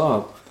ass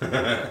up.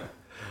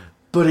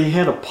 But he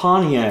had a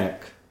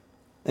Pontiac,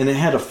 and it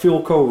had a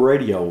Philco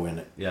radio in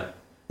it. Yeah.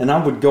 And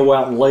I would go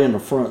out and lay in the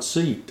front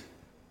seat,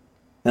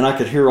 and I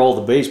could hear all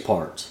the bass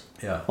parts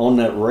on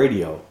that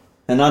radio.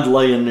 And I'd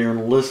lay in there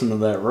and listen to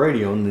that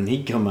radio, and then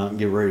he'd come out and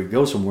get ready to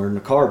go somewhere, and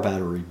the car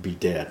battery would be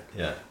dead.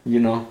 Yeah. You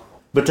know?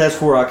 But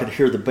that's where I could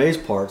hear the bass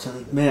parts.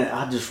 And man,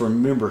 I just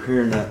remember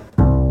hearing that.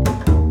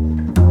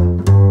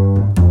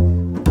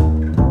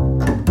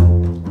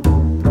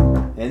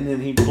 And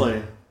then he'd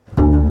play.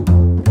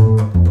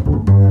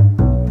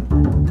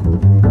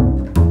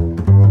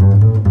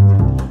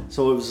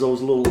 So it was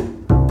those little...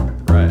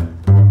 Right.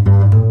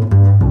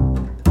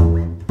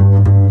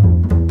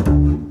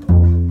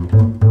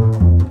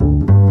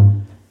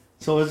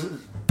 So it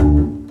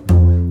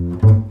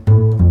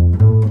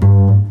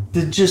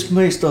just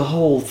makes the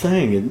whole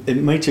thing. It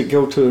makes it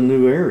go to a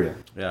new area.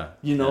 Yeah.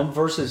 You know,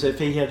 versus if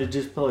he had to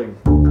just play.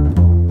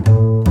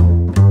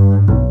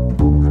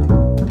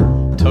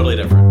 Totally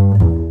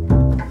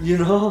different. You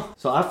know?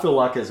 So I feel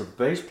like as a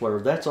bass player,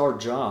 that's our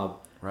job,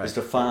 Right. is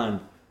to find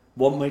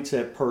what makes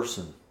that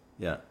person.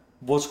 Yeah.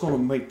 What's going to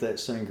make that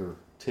singer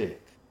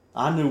tick.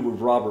 I knew with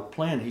Robert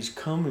Plant, he's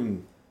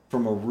coming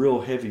from a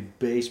real heavy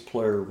bass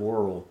player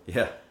world.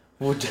 Yeah.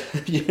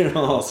 You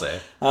know, I'll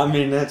say. I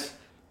mean,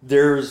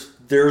 there's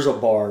a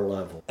bar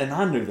level, and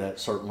I knew that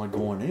certainly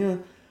going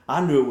in.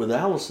 I knew it with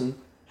Allison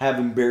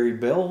having Barry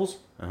Bells.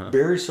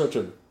 Barry's such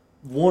a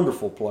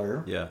wonderful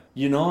player. Yeah.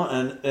 You know,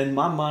 and in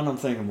my mind, I'm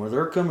thinking, well,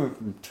 they're coming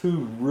from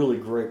two really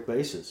great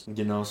basses.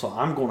 You know, so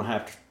I'm gonna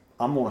have to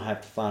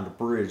find a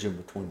bridge in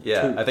between the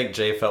two. I think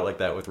Jay felt like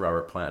that with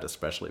Robert Plant,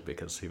 especially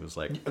because he was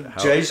like,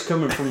 Jay's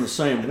coming from the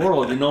same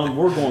world, you know, and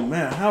we're going,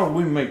 man, how do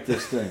we make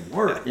this thing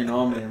work? You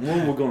know, I mean, what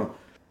are we gonna?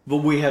 But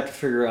we have to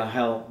figure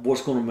out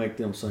what's going to make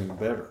them sing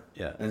better,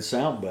 and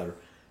sound better.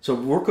 So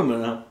we're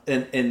coming up,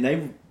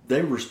 and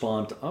they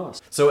respond to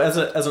us. So as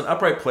an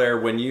upright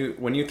player, when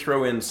you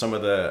throw in some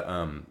of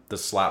the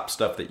slap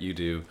stuff that you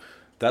do,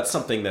 that's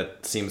something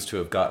that seems to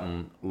have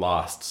gotten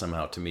lost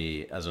somehow to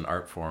me as an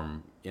art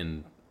form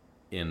in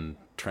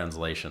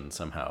translation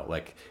somehow.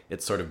 Like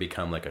it's sort of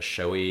become like a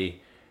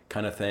showy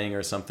kind of thing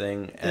or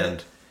something.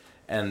 And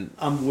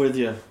I'm with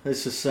you.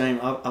 It's the same.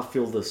 I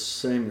feel the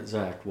same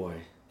exact way.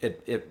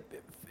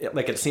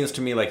 It seems to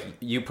me like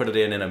you put it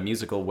in a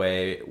musical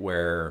way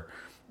where,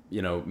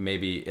 you know,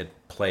 maybe it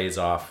plays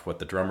off what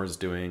the drummer's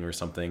doing or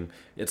something.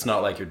 It's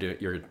not like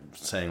you're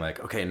saying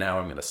like, okay, now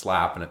I'm going to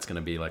slap and it's going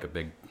to be like a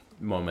big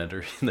moment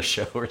or in the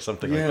show or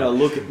something like that. Yeah,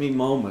 look at me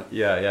moment.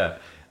 Yeah.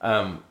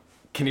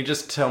 Can you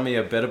just tell me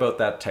a bit about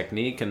that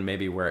technique and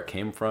maybe where it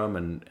came from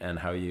and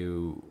how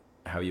you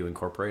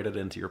incorporate it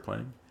into your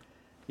playing?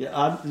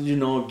 Yeah,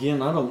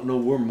 again, I don't know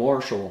where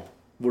Marshall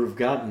would have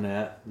gotten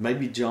that.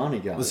 Maybe Johnny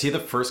got it. Was he the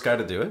first guy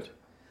to do it?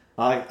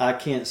 I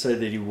can't say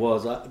that he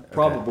was.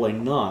 Probably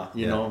not,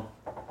 you know.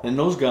 And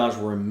those guys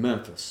were in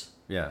Memphis.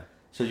 Yeah.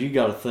 So you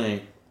got to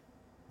think,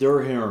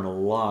 they're hearing a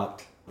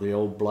lot, the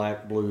old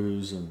black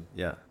blues, and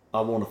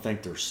I want to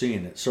think they're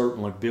seeing it.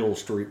 Certainly Beale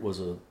Street was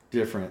a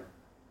different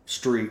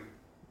street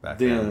back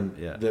then.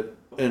 Yeah.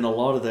 And a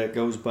lot of that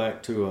goes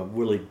back to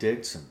Willie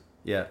Dixon.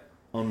 Yeah.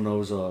 On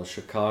those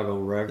Chicago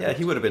records. Yeah,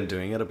 he would have been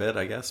doing it a bit,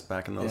 I guess,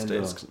 back in those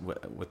days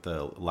with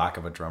the lack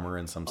of a drummer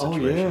in some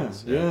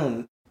situations. Oh,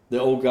 yeah. The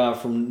old guy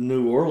from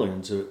New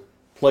Orleans that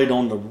played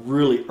on the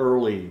really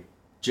early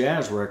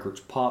jazz records,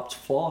 Pops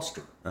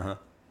Foster,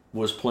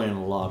 was playing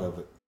a lot of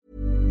it.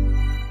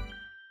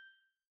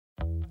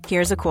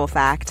 Here's a cool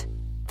fact.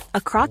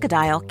 A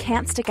crocodile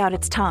can't stick out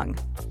its tongue.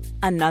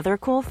 Another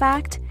cool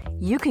fact,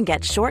 you can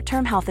get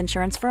short-term health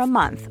insurance for a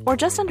month or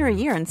just under a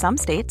year in some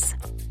states.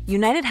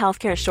 United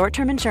Healthcare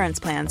short-term insurance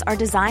plans are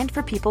designed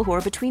for people who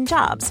are between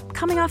jobs,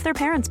 coming off their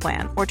parents'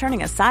 plan, or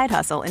turning a side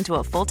hustle into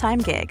a full-time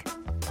gig.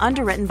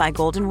 Underwritten by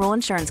Golden Rule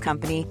Insurance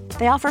Company,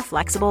 they offer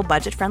flexible,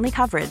 budget-friendly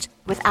coverage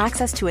with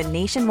access to a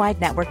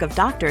nationwide network of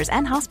doctors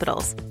and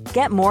hospitals.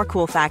 Get more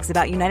cool facts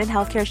about United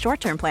Healthcare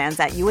short-term plans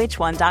at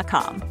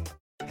uh1.com.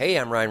 Hey,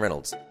 I'm Ryan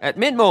Reynolds. At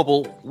Mint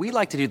Mobile, we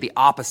like to do the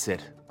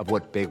opposite of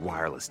what Big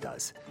Wireless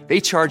does.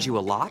 They charge you a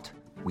lot.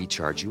 We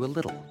charge you a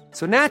little.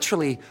 So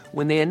naturally,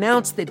 when they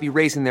announced they'd be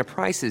raising their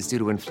prices due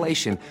to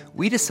inflation,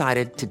 we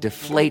decided to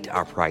deflate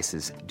our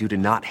prices due to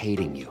not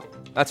hating you.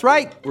 That's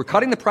right. We're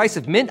cutting the price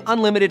of Mint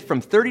Unlimited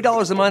from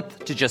 $30 a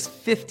month to just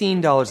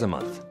 $15 a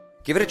month.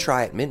 Give it a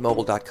try at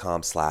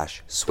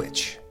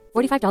mintmobile.com/switch.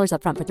 $45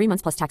 up front for 3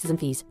 months plus taxes and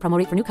fees. Promo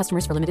rate for new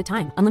customers for limited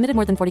time. Unlimited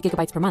more than 40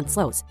 gigabytes per month.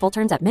 Slows full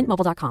terms at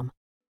mintmobile.com.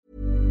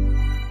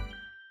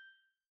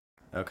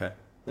 Okay.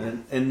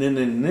 And then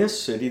in this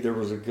city, there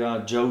was a guy,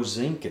 Joe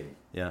Zinkin.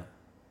 Yeah.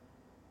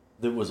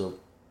 That was a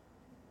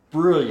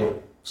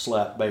brilliant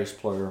slap bass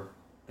player.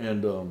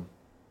 And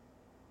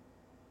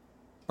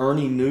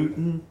Ernie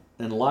Newton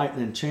and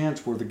Lightning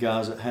Chance were the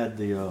guys that had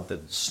the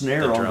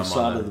snare on the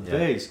side of the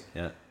bass.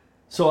 Yeah.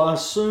 So I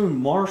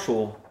assume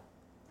Marshall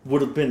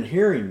would have been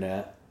hearing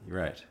that.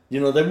 Right. You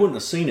know, they wouldn't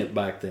have seen it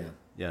back then.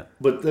 Yeah.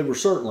 But they were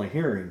certainly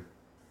hearing.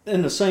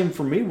 And the same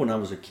for me when I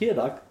was a kid.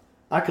 I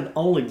could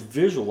only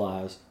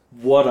visualize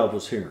what I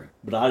was hearing,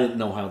 but I didn't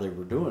know how they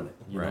were doing it.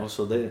 You know,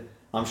 so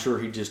I'm sure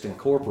he just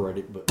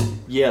incorporated it. But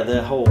yeah,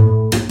 that whole,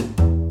 and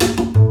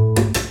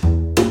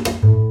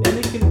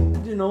it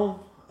can, you know,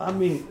 I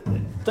mean,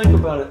 think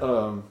about it.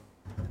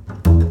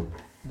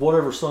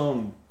 Whatever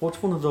song,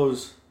 what's one of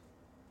those?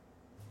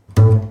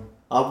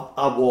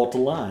 I walk the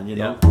line, you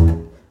know. Yeah.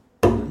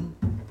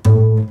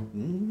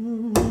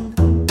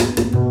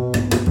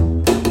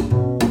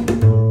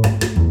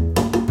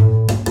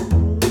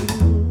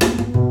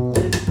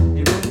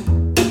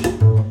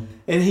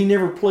 And he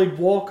never played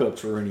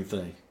walk-ups or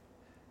anything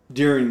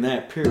during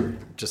that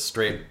period. Just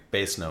straight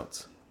bass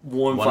notes.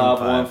 1 1 5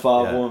 and 1 5,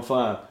 5 yeah. 1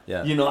 5.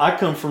 Yeah. You know, I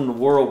come from the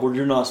world where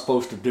you're not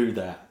supposed to do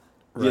that.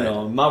 You Right.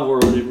 know, in my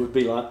world it would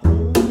be like,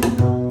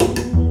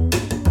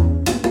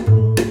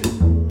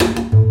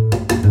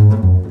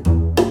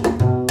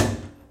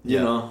 you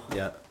know,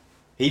 Yeah.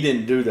 he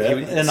didn't do that,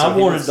 and so I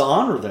he wanted was- to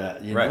honor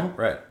that. You Right. know,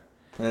 Right.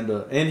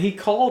 and he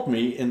called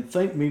me and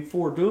thanked me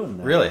for doing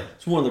that. Really?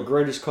 It's one of the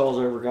greatest calls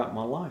I ever got in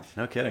my life.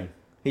 No kidding.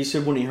 He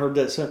said when he heard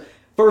that sound,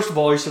 first of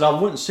all, he said, I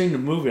went and seen the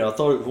movie. I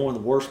thought it was one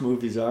of the worst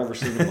movies I ever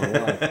seen in my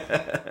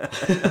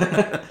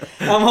life.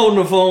 I'm holding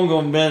the phone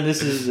going, man,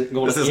 this isn't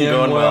going to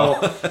end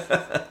well.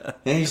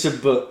 And he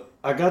said, but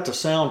I got the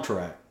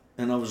soundtrack,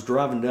 and I was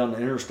driving down the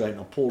interstate, and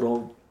I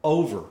pulled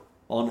over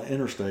on the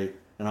interstate,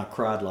 and I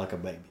cried like a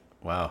baby.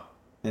 Wow.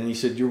 And he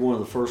said, you're one of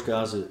the first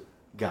guys that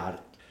got it.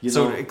 You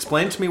So know,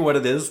 explain to me what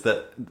it is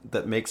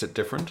that makes it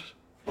different.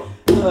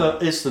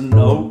 it's the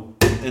note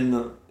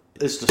and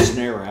it's the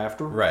snare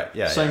after. Right,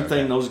 yeah, Same yeah, thing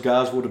okay. those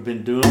guys would have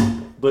been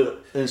doing,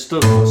 but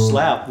instead of a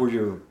slap where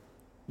you're,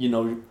 you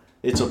know,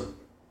 it's a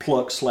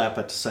pluck slap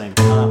at the same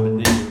time,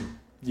 and then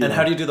you And know,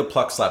 how do you do the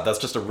pluck slap? That's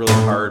just a really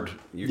hard.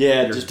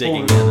 yeah, you're just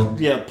digging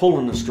pulling, in.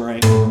 pulling the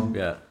string,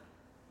 Yeah.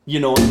 you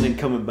know, and then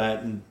coming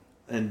back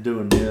and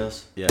doing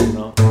this, Yeah. you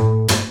know,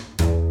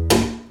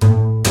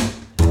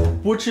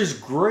 which is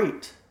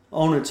great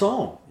on its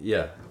own.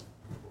 Yeah.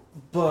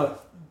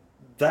 But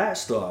that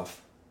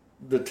stuff,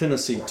 the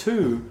Tennessee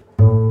 2,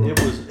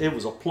 it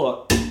was a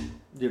pluck,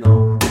 you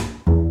know,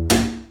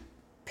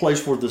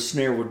 place where the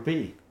snare would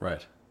be.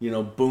 Right. You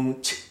know,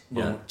 boom, boom.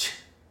 Yeah.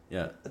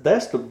 Yeah.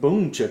 That's the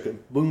boom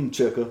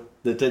chicka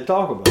that they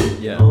talk about.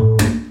 Yeah. You know?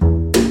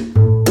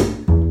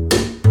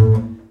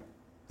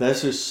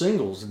 That's just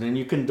singles, and then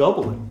you can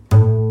double it,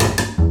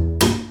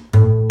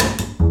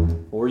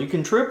 or you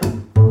can triple it.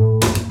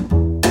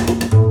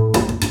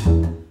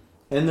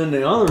 And then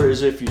the other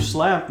is if you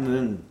slap, and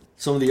then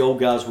some of the old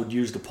guys would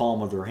use the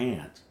palm of their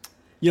hands.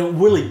 You know,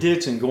 Willie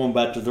Dixon, going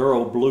back to their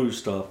old blues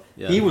stuff,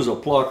 Yeah. he was a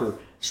plucker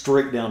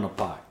straight down the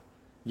pipe.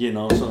 You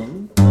know, so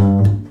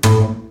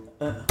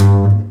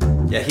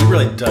Yeah, he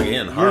really dug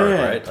in hard,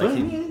 yeah. right? Like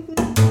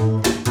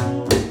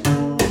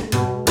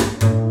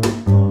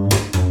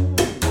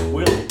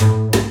Willie.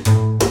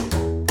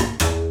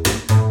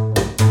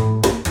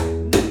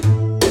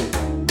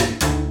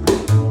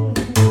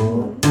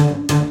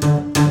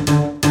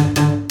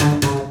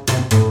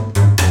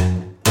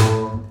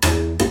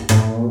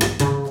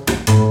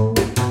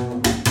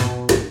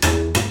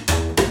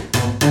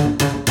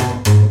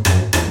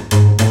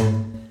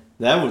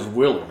 That was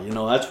Willie, you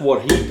know, that's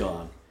what he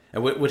done.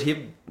 and would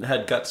he have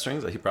had gut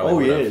strings? He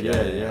probably would have.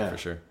 Yeah, for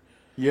sure.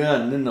 Yeah,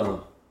 and then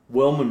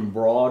Wellman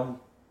Broad,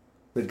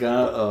 the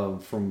guy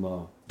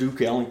from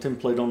Duke Ellington,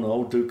 played on the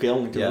old Duke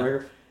Ellington Yeah.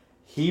 record.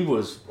 He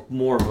was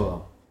more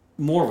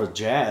of a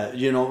jazz,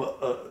 you know,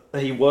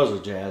 he was a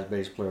jazz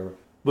bass player.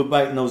 But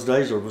back in those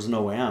days, there was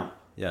no amp,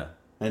 Yeah.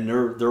 and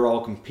they're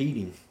all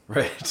competing.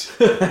 Right.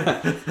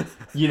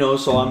 You know,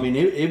 so I mean,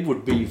 it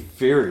would be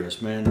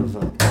furious, man. If,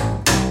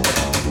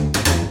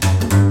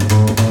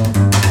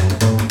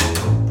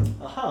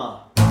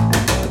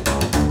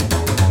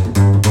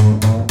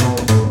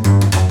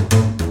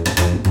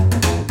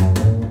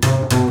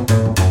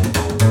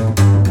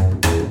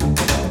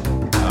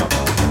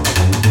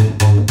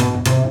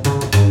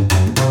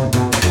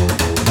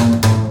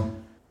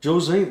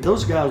 Josine,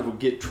 those guys would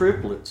get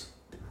triplets,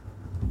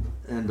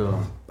 and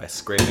By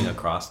scraping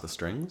across the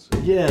strings.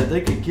 yeah,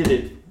 they could get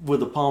it with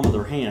the palm of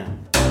their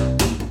hand.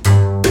 And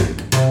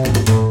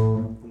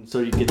so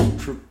you get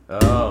the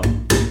Oh,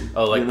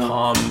 like You know.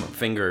 palm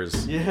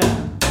fingers.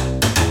 yeah.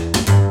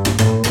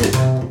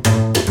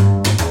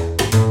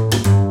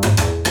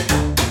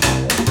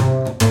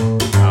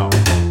 Wow.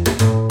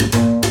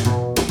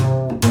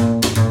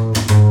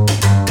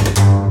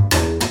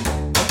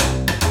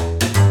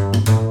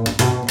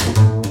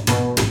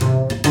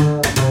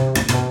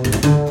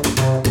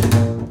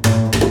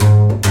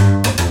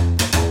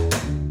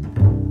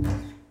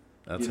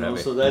 That's You know,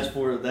 heavy. so that's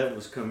where that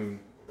was coming.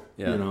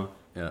 Yeah. You know,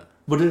 Yeah.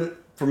 but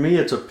for me,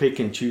 it's a pick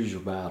and choose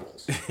your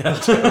battles.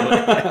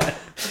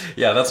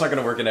 Yeah, that's not going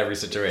to work in every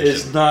situation.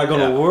 It's not going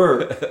to Yeah.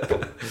 work.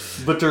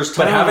 But there's times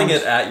But having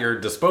it at your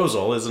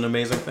disposal is an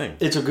amazing thing.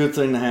 it's a good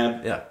thing to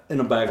have Yeah. in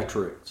a bag of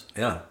tricks.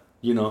 Yeah.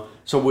 You know,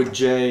 so with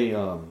Jay,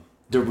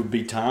 there would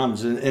be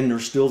times, and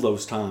there's still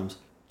those times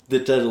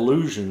that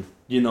illusion.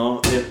 You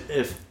know,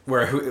 if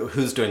Where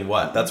who's doing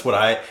what? That's what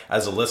I,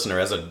 as a listener,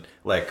 as a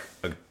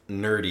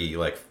nerdy,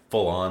 like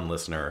full on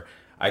listener,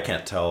 I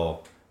can't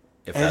tell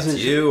if that's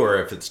you or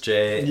if it's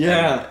Jay.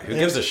 Yeah. Who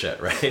gives a shit,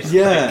 right?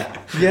 Yeah,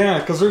 yeah,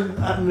 because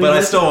but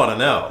I still want to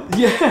know.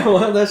 Yeah,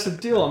 well, that's the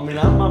deal. I mean,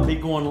 I might be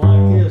going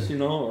like this,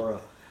 or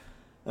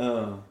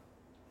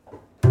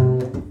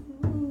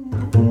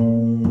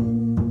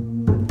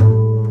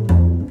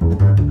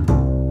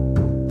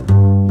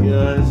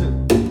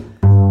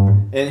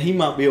and he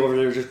might be over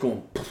there just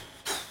going.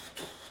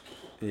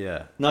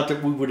 Yeah. Not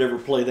that we would ever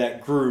play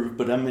that groove,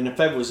 but I mean, if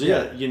that was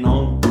it,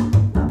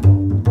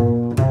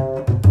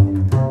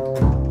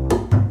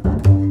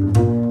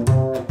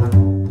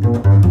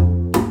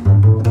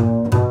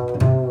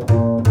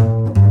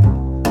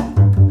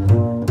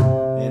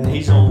 And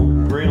he's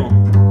on real.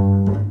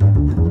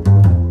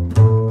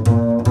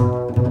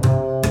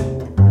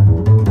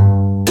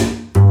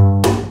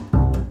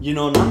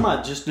 And I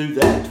might just do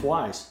that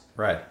twice.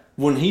 Right.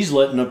 When he's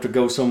letting up to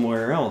go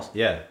somewhere else.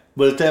 Yeah.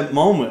 But at that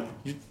moment,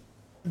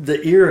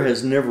 the ear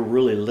has never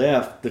really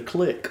left the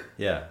click.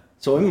 Yeah.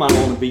 So it might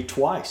only be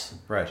twice.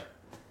 Right.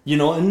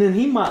 And then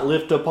he might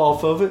lift up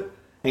off of it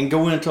and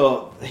go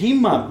into he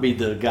might be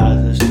the guy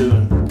that's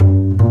doing,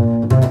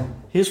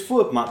 his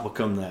foot might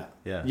become that.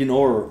 Yeah.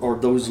 Or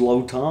those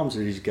low toms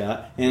that he's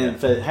got. And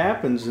if it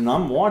happens and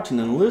I'm watching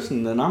and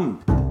listening, then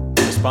I'm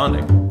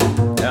responding.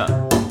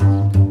 Yeah.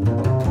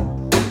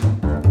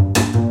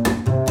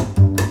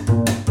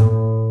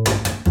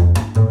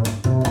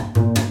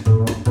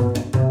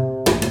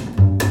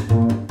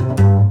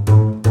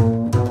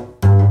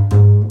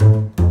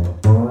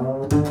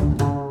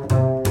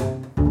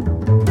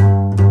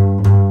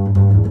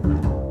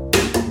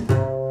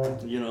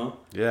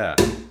 Yeah.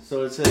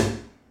 So it's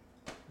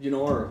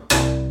or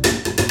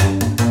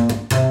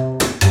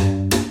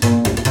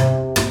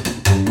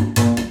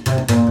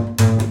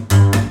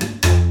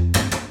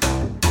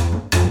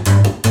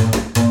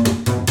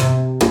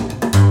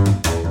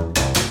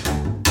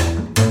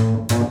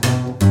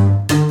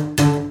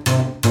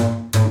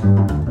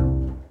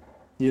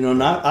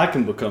I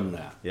can become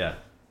that. Yeah.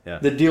 Yeah.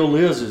 The deal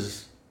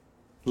is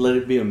let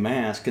it be a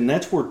mask, and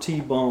that's where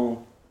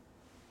T-Bone,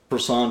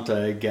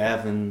 Prasante,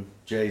 Gavin,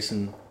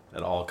 Jason.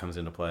 It all comes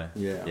into play.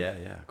 Yeah.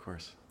 Yeah, of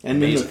course.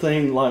 And then the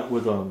thing like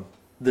with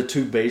the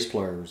two bass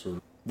players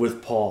or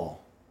with Paul,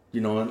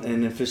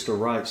 and if it's the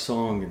right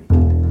song and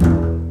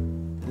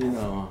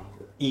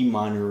E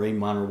minor, A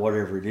minor,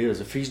 whatever it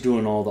is, if he's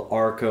doing all the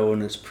arco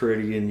and it's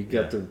pretty and you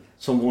got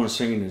someone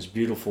singing as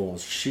beautiful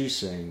as she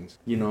sings,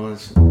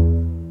 it's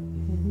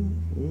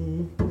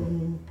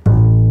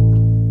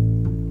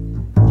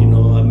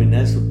I mean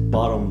that's the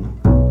bottom,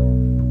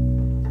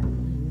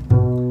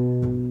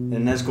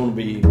 and that's going to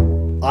be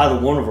either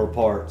one of our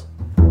parts.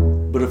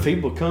 But if he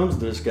becomes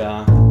this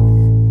guy,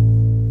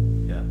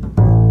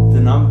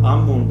 then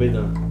I'm going to be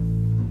the.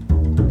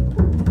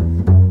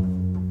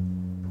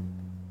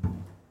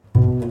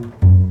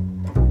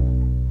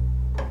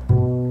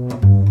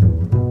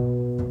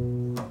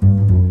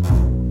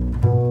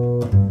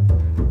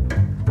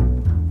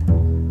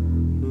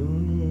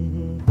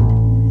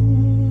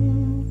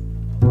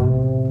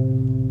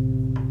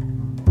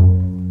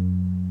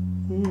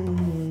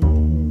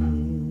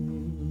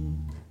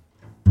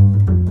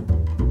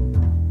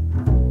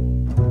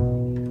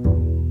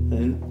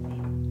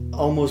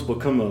 Almost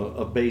become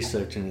a bass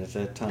section at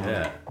that time.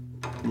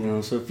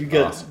 Yeah. So if you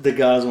got the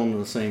guys on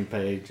the same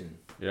page. And,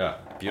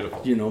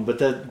 beautiful. But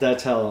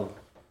that's how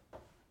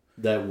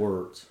that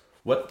works.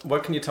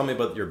 What can you tell me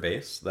about your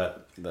bass?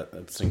 That's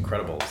an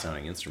incredible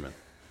sounding instrument.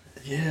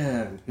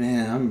 Yeah,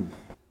 man.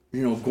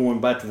 I'm, going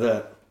back to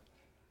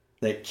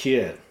that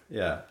kid.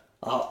 Yeah.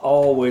 I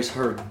always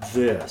heard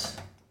this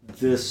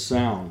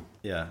sound.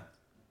 Yeah.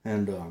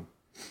 And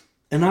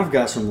I've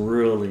got some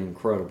really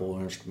incredible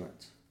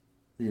instruments.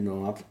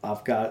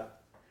 I've got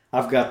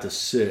the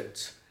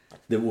six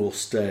that will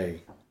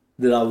stay,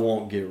 that I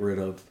won't get rid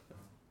of.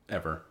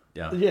 Ever.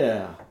 Yeah.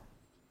 Yeah.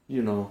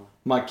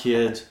 My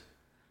kids,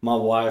 my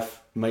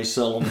wife may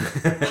sell them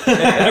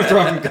after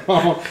I'm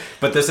gone.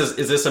 But is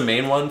this a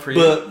main one for you?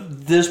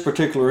 But this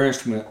particular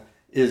instrument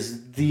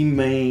is the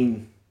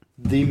main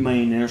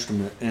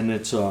instrument, and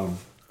it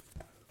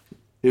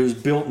was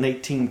built in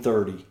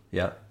 1830.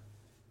 Yeah.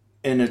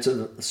 And it's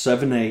a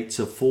 7/8,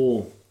 a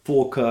full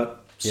cut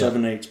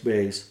 7/8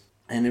 bass,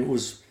 and it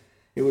was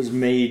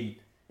made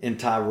in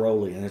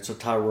Tyrolean. It's a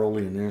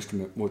Tyrolean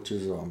instrument, which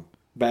is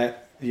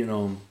back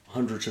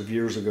hundreds of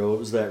years ago. It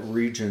was that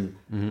region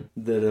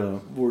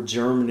that where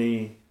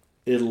Germany,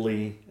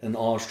 Italy, and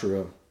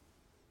Austria,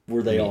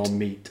 where they all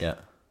meet. Yeah.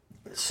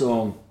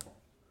 So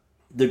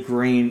the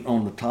grain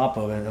on the top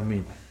of it, I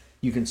mean,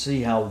 you can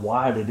see how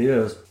wide it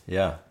is.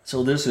 Yeah.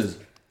 So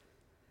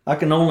I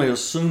can only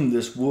assume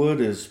this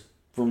wood is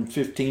from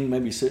 15,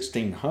 maybe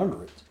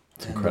 1600s.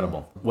 It's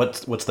incredible.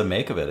 What's the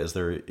make of it? Is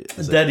a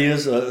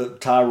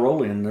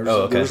Tyrolean.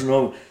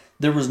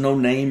 There was no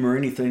name or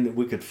anything that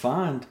we could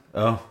find.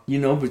 Oh.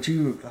 But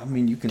you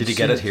can. Did you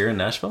get it here in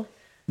Nashville?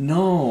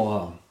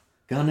 No,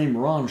 a guy named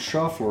Ron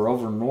Shuffler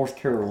over in North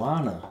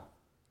Carolina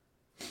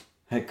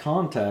had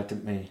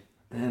contacted me,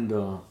 and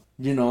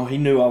he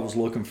knew I was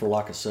looking for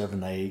like a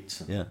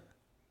 7/8. Yeah.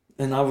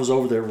 And I was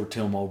over there with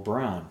Tim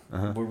O'Brien.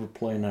 We were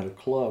playing at a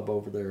club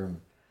over there,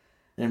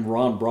 and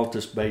Ron brought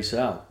this bass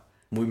out.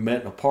 We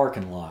met in a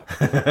parking lot.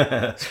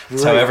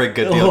 That's how every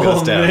good deal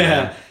goes down,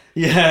 man.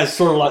 Yeah, it's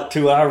sort of like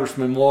two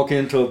Irishmen walk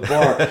into a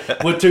bar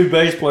with two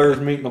bass players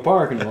meet in a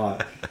parking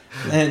lot.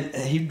 And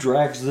he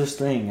drags this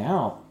thing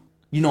out.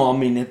 You know, I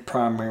mean, it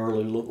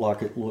primarily looked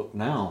like it looked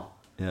now.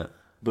 Yeah.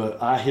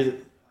 But I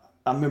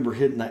remember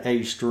hitting the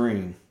A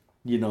string,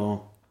 you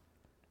know.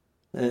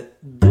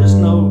 This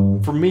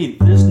note, for me,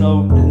 this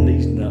note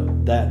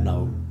and that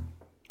note.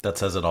 That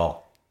says it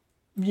all.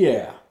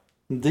 Yeah.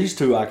 These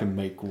two I can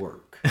make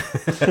work.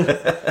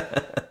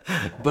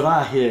 But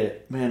I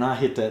hit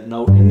that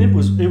note, and it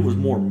was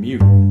more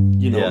mute,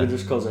 you know,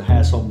 just because it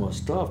has so much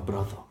stuff. But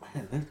I thought,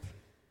 man,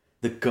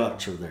 the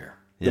guts are there,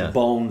 the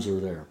bones are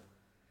there.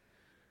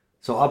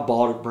 So I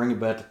bought it, bring it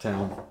back to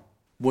town,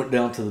 went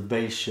down to the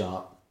bass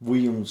shop,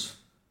 Williams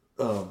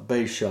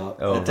bass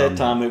shop. At that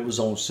time, it was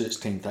on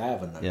 16th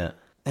Avenue. Yeah,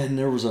 and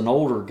there was an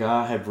older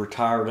guy had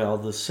retired out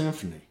of the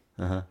symphony,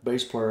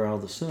 bass player out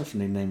of the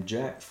symphony named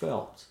Jack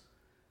Phelps.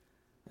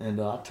 And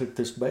I took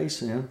this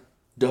bass in.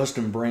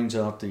 Dustin brings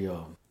out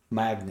the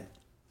magnet.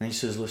 And he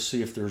says, let's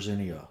see if there's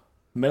any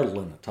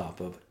metal in the top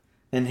of it.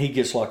 And he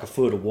gets like a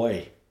foot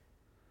away.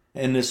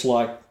 And it's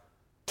like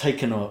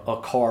taking a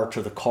car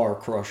to the car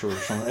crusher or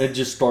something. It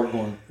just started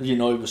going, you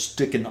know, it was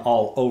sticking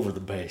all over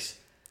the bass.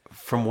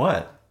 From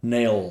what?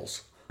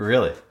 Nails.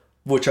 Really?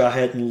 Which I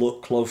hadn't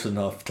looked close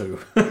enough to.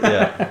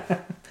 Yeah.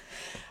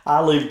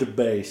 I leave the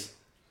bass.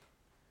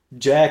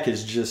 Jack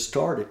has just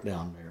started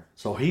down there.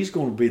 So he's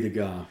going to be the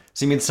guy.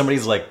 So you mean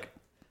somebody's like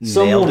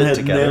Someone nailed it had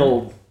together?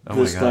 nailed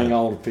this thing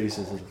all to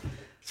pieces.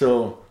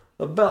 So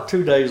about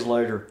 2 days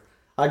later,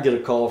 I get a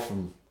call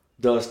from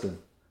Dustin.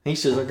 He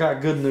says, I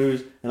got good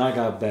news and I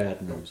got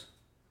bad news.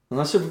 And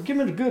I said, well, give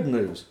me the good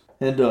news.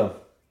 And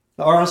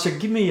I said,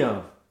 give me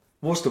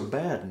what's the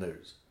bad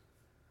news?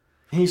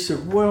 He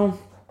said, well,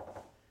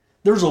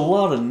 there's a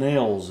lot of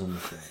nails in the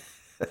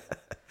thing.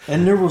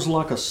 And there was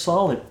like a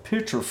solid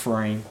picture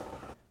frame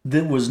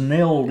that was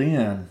nailed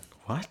in.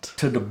 What?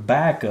 To the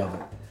back of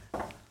it.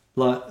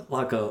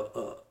 Like an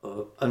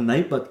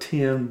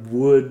 8x10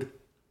 wood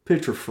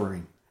picture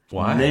frame.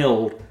 Why?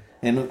 Nailed.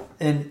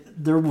 And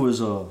there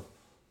was a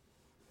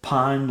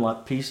pine,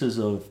 like pieces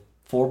of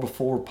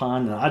 4x4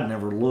 pine that I'd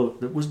never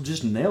looked. It was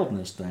just nailed in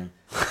this thing.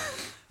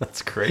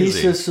 That's crazy. He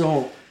says,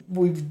 so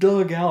we've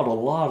dug out a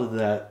lot of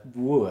that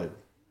wood.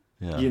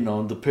 Yeah. You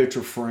know, the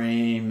picture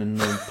frame and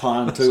the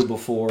pine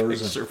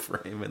 2x4s. Picture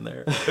frame in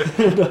there.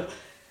 And,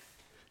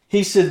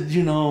 he said,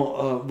 you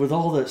know, with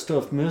all that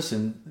stuff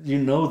missing, you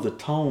know the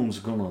tone's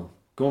gonna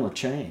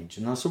change.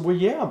 And I said, well,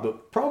 yeah,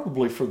 but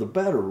probably for the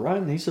better, right?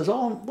 And he says,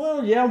 oh,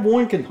 well, yeah,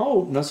 one can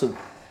hope. And I said,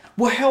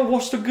 well, hell,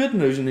 what's the good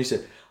news? And he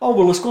said, oh,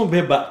 well, it's going to be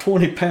about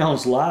 20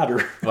 pounds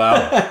lighter.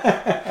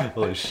 Wow.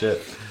 Holy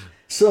shit.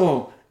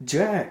 So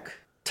Jack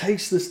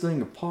takes this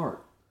thing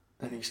apart,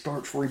 and he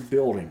starts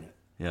rebuilding it.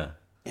 Yeah.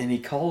 And he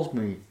calls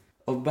me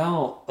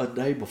about a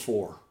day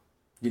before,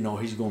 you know,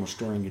 he's going to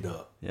string it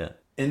up. Yeah.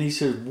 And he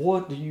says,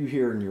 what do you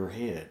hear in your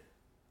head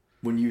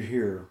when you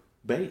hear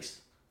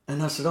bass?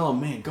 And I said, oh,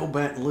 man, go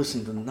back and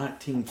listen to the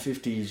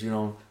 1950s, you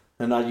know.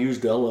 And I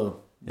used Ella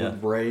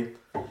Ray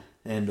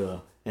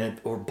and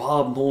or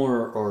Bob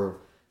Moore or,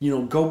 you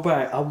know, go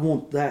back. I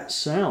want that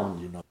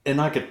sound, you know.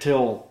 And I could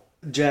tell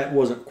Jack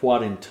wasn't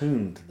quite in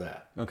tune to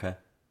that. Okay.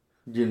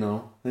 You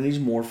know, and he's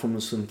more from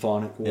the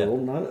symphonic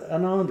world,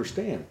 and I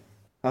understand.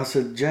 I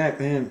said, Jack,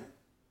 man,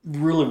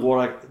 really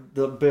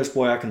the best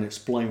way I can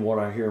explain what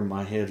I hear in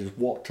my head is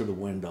walk to the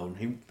window. And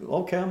he,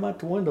 okay, I'm at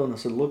the window. And I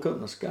said, look up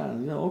in the sky.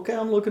 And, you know, okay,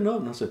 I'm looking up.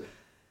 And I said,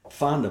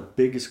 find the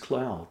biggest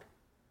cloud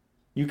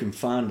you can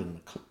find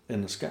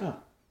in the sky.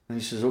 And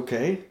he says,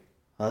 okay,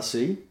 I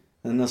see.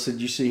 And I said,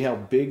 you see how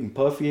big and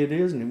puffy it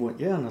is? And he went,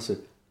 yeah. And I said,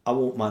 I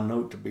want my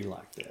note to be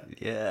like that.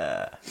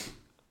 Yeah.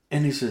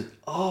 And he said,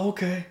 oh,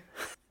 okay.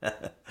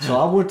 So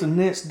I went the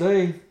next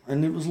day,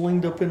 and it was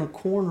leaned up in a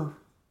corner.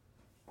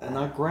 And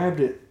I grabbed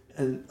it.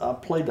 And I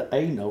played the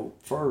A note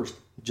first.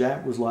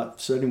 Jack was like,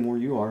 set him where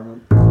you are.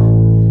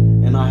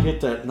 And I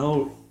hit that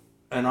note,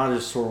 and I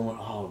just sort of went,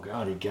 oh,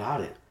 God, he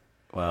got it.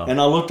 Wow.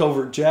 And I looked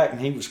over at Jack, and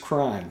he was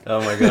crying.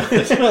 Oh, my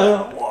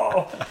God.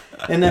 Whoa.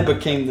 And that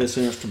became this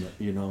instrument,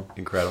 you know.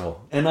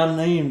 Incredible. And I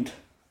named...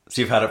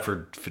 So you've had it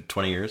for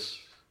 20 years?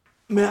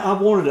 Man,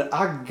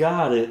 I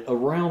got it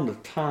around the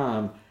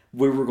time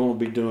we were going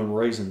to be doing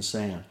Raising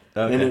Sand.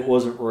 Okay. And it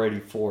wasn't ready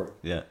for it.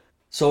 Yeah.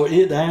 So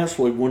it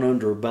actually went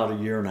under about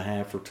 1.5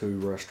 years or 2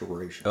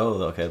 restoration. Oh,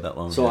 okay, that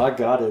long. So I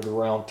got it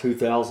around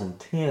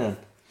 2010,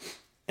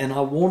 and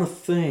I want to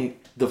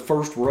think the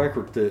first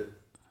record that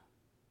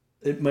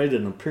it made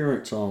an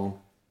appearance on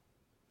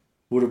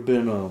would have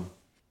been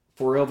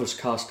for Elvis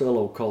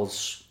Costello called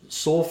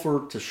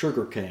Sulphur to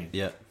Sugarcane.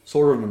 Yeah.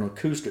 Sort of an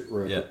acoustic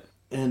record. Yeah.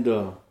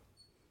 And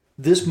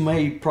this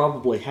made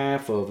probably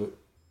half of it,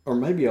 or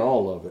maybe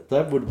all of it.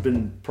 That would have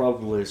been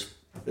probably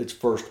its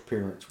first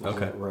appearance with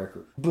that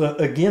record.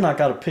 But again, I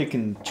got to pick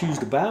and choose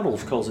the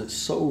battles because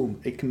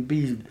it can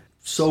be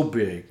so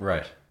big.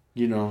 Right.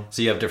 You know.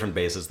 So you have different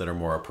basses that are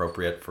more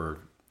appropriate for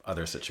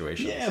other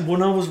situations. Yeah,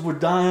 when I was with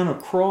Diana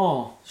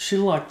Krall, she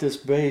liked this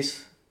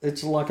bass.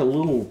 It's like a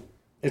little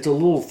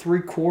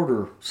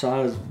 3/4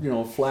 size,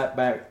 flat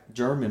back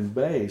German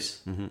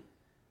bass. Mm-hmm.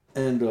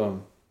 And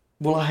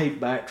I hate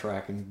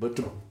backtracking, but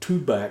to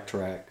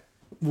backtrack,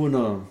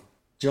 when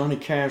Johnny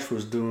Cash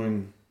was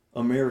doing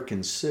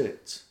American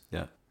Six,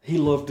 yeah, he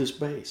loved this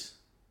bass.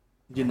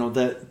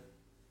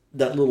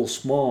 That little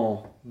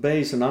small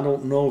bass, and I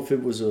don't know if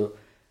it was and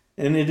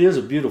it is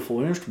a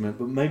beautiful instrument,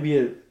 but maybe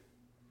it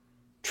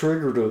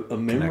triggered a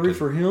memory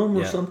for him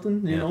or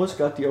something. You know, it's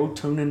got the old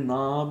tuning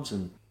knobs,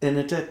 and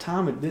at that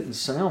time it didn't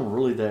sound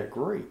really that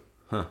great.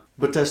 Huh.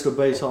 But that's the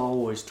bass I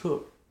always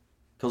took,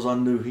 because I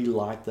knew he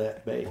liked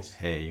that bass.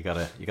 Hey, you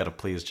gotta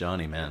please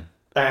Johnny, man.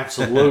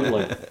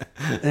 Absolutely.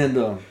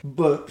 And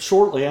but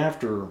shortly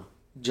after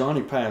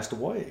Johnny passed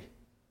away,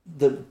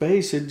 the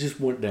bass, it just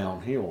went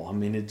downhill. I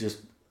mean, it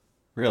just...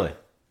 Really?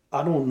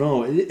 I don't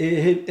know.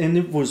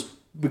 It was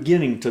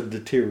beginning to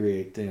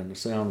deteriorate then, the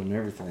sound and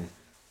everything.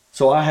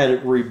 So I had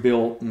it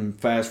rebuilt, and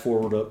fast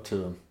forward up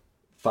to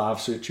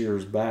 5-6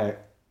 years back,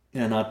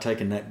 and I'd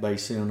taken that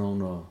bass in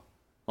on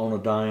a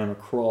Diana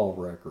Krall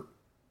record.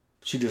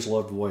 She just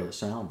loved the way it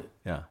sounded.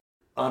 Yeah.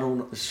 I don't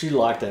know. She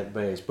liked that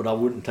bass, but I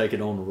wouldn't take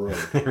it on the road.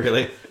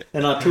 Really?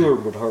 And I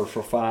toured with her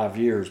for 5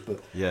 years,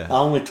 but yeah. I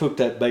only took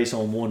that bass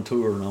on one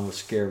tour, and I was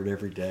scared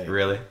every day.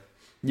 Really?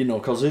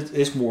 Because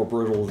it's more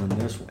brittle than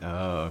this one.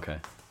 Oh, okay.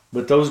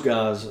 But those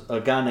guys,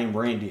 a guy named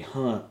Randy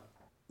Hunt,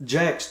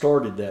 Jack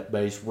started that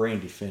bass,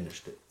 Randy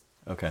finished it.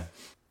 Okay.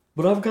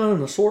 But I've got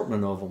an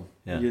assortment of them,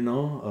 yeah.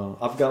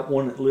 I've got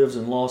one that lives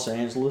in Los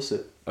Angeles.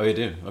 Oh, you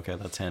do? Okay,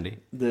 that's handy.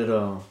 That,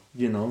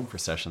 For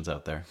sessions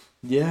out there.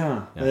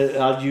 Yeah.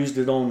 I've used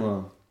it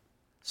on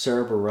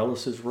Sarah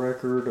Bareilles'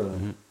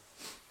 record,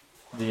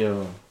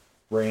 the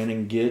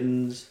Ranning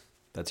Giddens.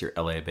 That's your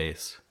LA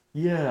bass.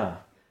 Yeah.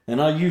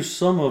 And I used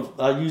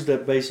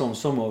that bass on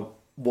some of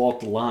Walk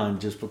the Line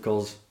just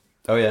because...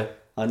 Oh, yeah?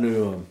 I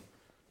knew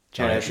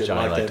Cash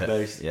liked that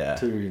bass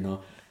too,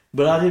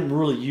 But I didn't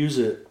really use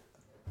it.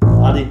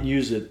 I didn't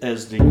use it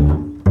as the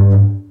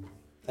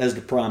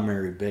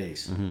primary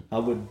bass. Mm-hmm. I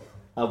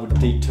would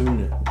detune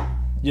it,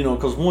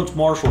 because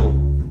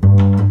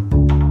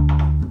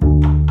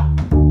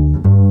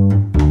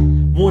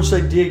once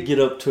they did get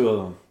up to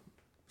a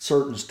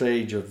certain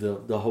stage of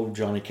the whole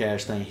Johnny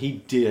Cash thing,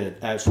 he did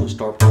actually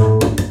start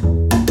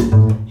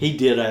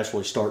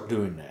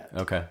doing that.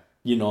 Okay.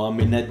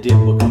 That did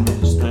become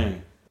his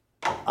thing.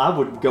 I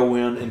would go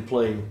in and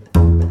play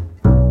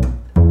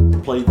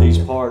these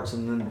parts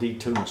and then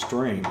detune a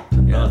string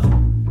to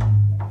nothing.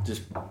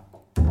 Just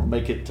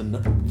make it to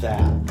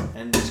that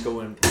and just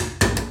go in.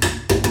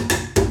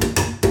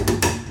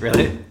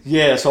 Really?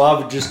 Yeah, so I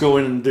would just go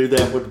in and do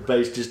that with the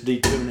bass, just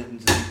detune it.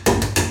 And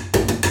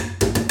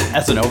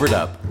as an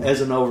overdub? As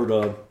an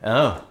overdub.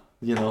 Oh.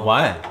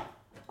 Why?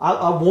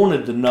 I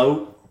wanted the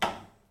note.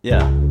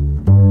 Yeah.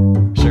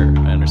 Sure,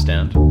 I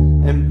understand.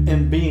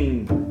 And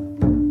being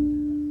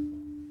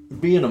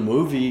a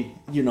movie,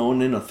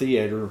 and in a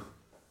theater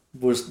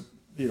was,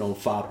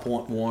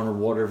 5.1 or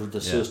whatever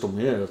the system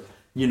is,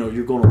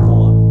 you're gonna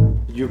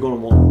want you're gonna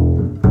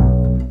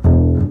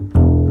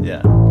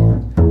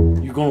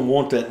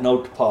want that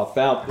note to pop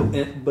out.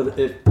 But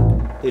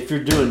if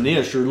you're doing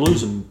this, you're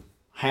losing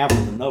half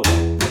of the note.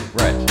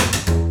 Right.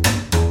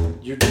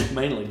 You're just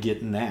mainly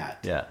getting that.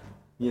 Yeah.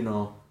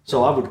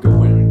 So I would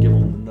go in and give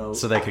them the note.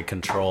 So they could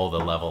control the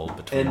level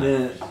between. And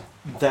then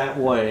that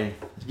way,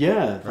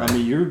 right. I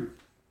mean,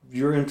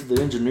 you're into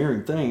the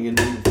engineering thing, and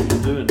then if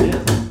you're doing this,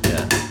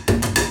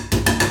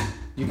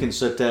 you can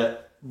set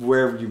that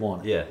wherever you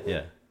want it.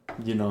 Yeah.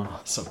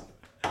 Awesome.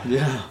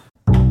 Yeah.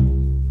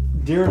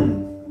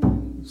 During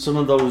some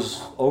of those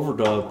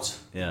overdubs.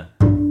 Yeah.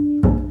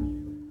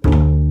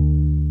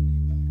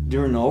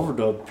 During the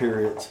overdub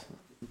periods,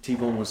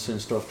 T-Bone would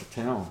send stuff to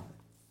town,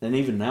 and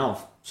even now,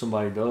 if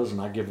somebody does,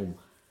 and I give them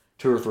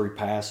 2 or 3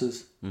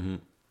 passes. Mm-hmm.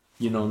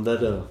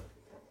 That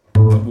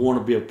want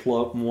to be a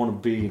pluck, want to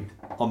be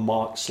a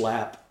mock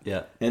slap.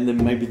 Yeah. And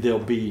then maybe there'll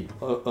be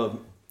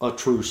a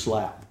true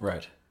slap.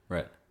 Right.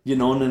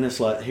 And then it's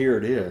like, here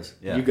it is.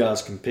 Yeah. You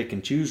guys can pick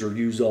and choose or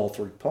use all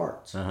 3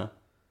 parts. Uh-huh.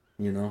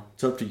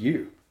 It's up to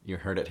you. You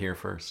heard it here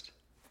first.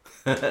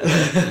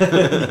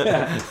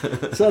 Yeah.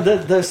 So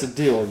that's the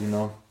deal,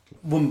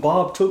 When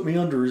Bob took me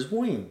under his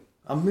wing,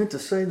 I meant to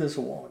say this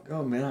a while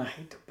ago, man, I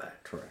hate to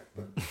backtrack,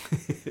 but...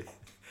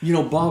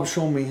 Bob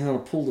showed me how to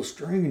pull the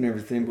string and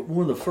everything, but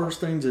one of the first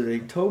things that he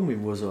told me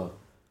was,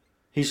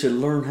 he said,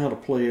 learn how to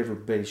play every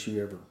bass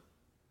you ever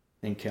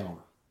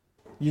encounter.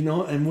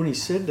 And when he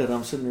said that,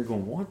 I'm sitting there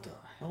going, what the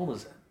hell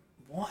is that?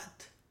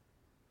 What?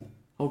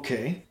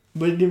 Okay.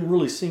 But it didn't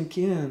really sink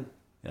in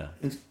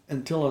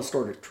until I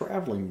started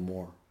traveling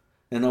more,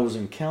 and I was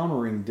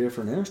encountering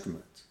different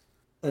instruments,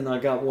 and I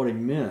got what he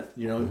meant.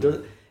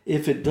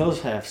 If it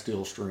does have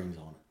steel strings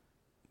on it.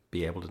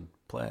 Be able to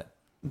play it.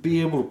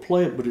 Be able to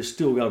play it, but it's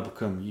still got to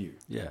become you.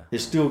 Yeah.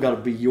 It's still got to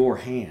be your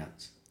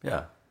hands.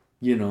 Yeah.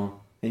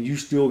 And you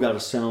still got to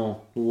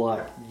sound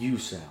like you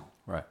sound.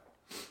 Right.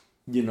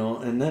 You know,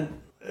 and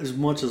then as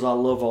much as I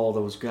love all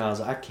those guys,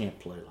 I can't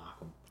play like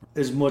them.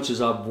 As much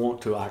as I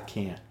want to, I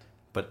can't.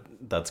 But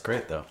that's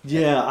great, though.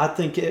 Yeah, I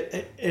think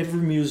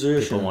every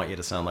musician... People want you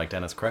to sound like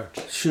Dennis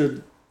Crouch.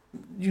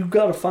 You've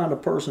got to find a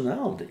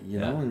personality, you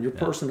know, and your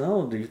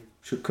personality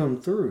should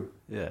come through.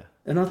 Yeah.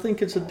 And I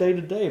think it's a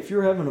day-to-day. If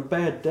you're having a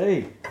bad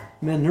day,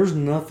 man, there's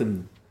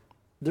nothing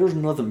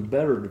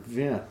better to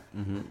vent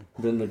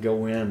than to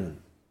go in and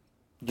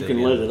you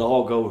can let it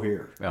all go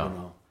here, you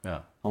know,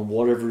 on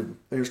whatever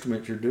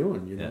instrument you're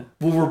doing, you know. Yeah.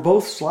 Well, we're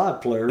both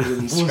slide players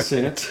in one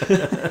sense.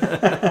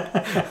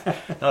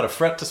 Not a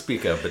fret to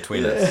speak of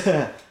between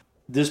us.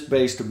 This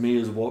bass to me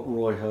is what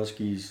Roy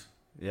Huskey's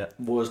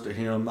was to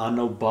him. I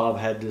know Bob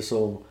had this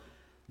old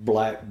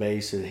black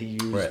bass that he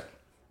used,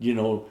 you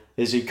know,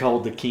 as he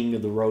called the king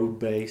of the road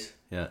bass.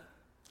 Yeah.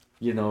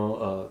 You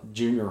know,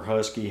 Junior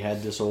Husky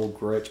had this old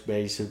Gretsch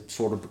bass that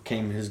sort of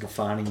became his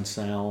defining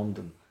sound.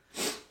 And,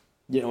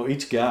 you know,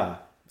 each guy.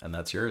 And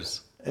that's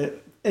yours.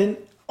 And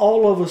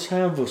all of us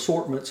have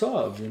assortments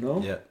of, you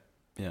know. Yeah,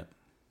 yeah.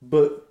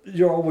 But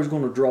you're always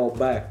going to draw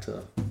back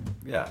to...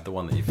 Yeah, the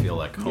one that you feel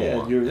like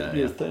home on.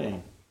 Your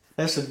thing.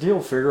 That's the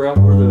deal. Figure out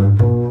where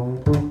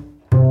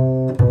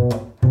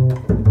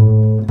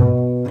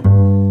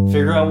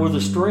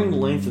the string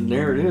length, and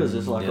there it is.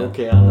 It's like,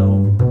 okay, I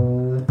know.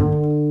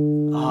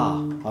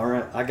 All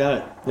right, I got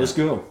it. Let's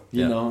go.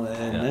 You know,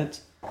 and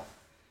that's,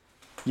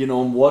 you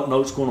know, and what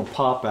note's going to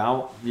pop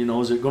out? You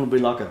know, is it going to be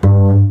like a...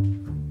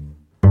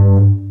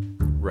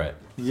 Right.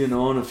 You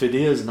know, and if it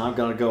is, and I've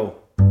got to go...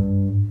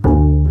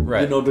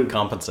 Right, you know, to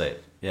compensate.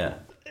 Yeah.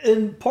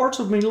 And parts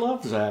of me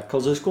loves that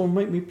because it's going to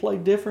make me play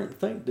different,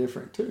 think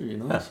different too, you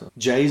know. So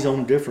Jay's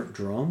on different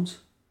drums,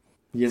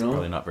 you know.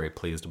 Probably not very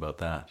pleased about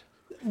that.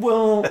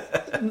 Well,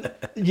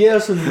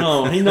 yes and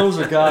no. He knows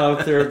a guy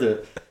out there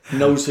that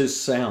knows his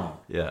sound.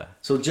 Yeah.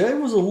 So Jay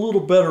was a little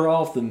better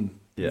off than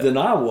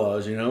I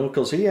was, you know,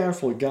 because he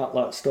actually got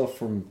like stuff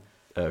from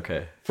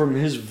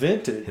his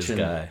vintage. His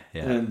guy,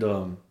 yeah.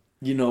 And,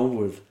 you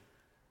know,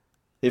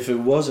 if it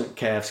wasn't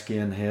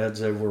calfskin heads,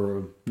 they were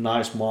a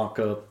nice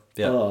mock-up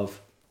of...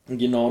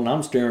 You know, and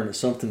I'm staring at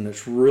something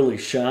that's really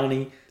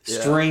shiny,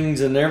 strings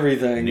and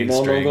everything. New you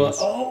know,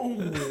 strings. And I'm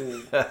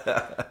going,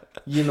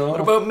 you know. What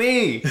about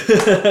me?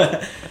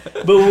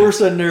 But we're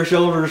sitting there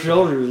shoulder to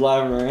shoulder,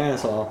 laughing our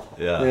ass off.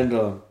 Yeah.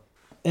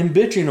 And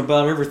bitching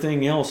about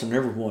everything else and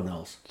everyone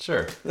else.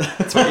 Sure.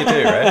 That's what you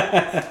do,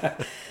 right?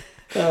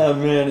 Oh,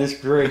 man, it's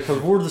great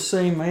because we're the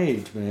same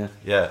age, man.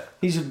 Yeah.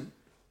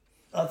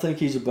 I think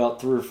he's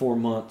about 3 or 4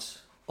 months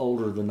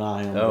older than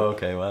I am. Oh,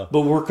 okay, wow.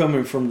 But we're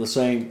coming from the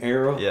same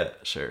era. Yeah,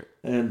 sure.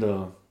 And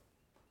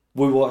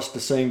we watch the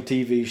same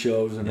TV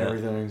shows and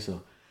everything.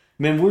 So,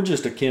 man, we're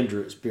just a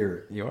kindred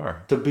spirit. You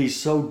are. To be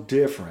so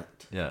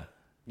different. Yeah.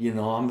 You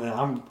know,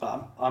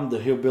 I'm the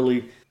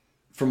hillbilly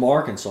from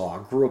Arkansas.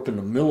 I grew up in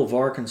the middle of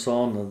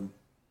Arkansas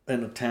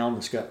in a town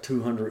that's got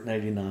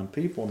 289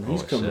 people, and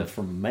he's coming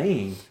from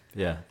Maine.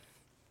 Yeah.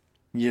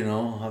 You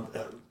know,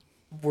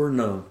 we're in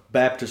the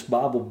Baptist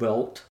Bible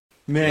Belt.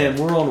 Man,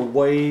 we're on a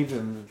wave,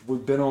 and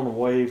we've been on a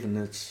wave, and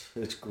it's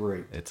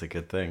great. It's a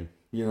good thing.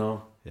 You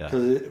know? Yeah.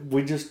 Because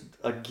we just,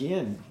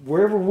 again,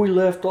 wherever we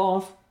left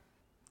off,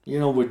 you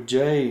know, with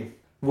Jay,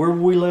 where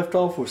we left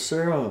off with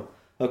Sarah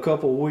a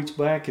couple of weeks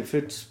back, if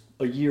it's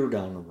a year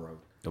down the road,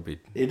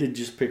 it'd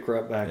just pick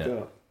right back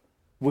up.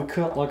 We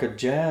cut like a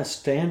jazz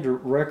standard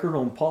record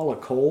on Paula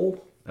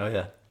Cole. Oh,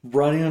 yeah.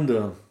 Right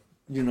into,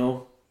 you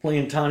know,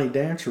 playing Tiny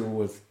Dancer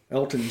with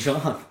Elton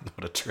John.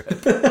 What a trip.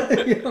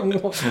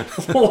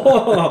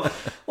 Whoa,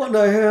 what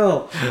the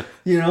hell?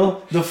 You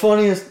know, the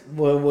funniest,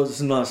 well, it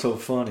was not so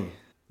funny.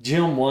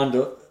 Jim wound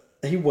up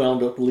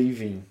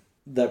leaving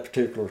that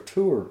particular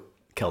tour.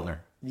 Keltner.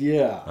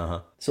 Yeah.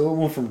 Uh-huh. So it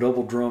went from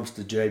double drums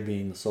to Jay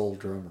being the sole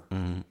drummer,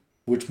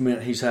 which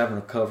meant he's having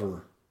to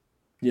cover,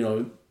 you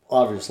know,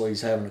 obviously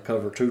he's having to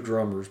cover 2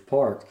 drummers'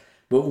 parts.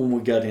 But when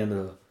we got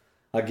into,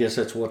 I guess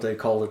that's what they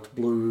call it, the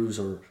blues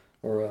or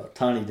a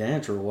Tiny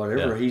Dancer or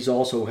whatever, he's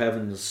also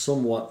having to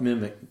somewhat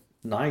mimic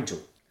Nigel,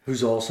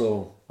 who's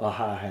also a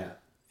hi-hat.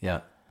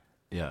 Yeah,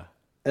 yeah.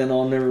 And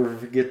I'll never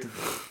forget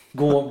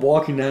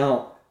walking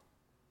out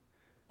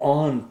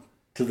on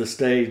to the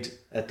stage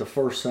at the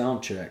first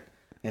sound check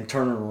and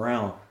turning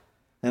around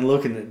and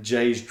looking at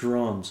Jay's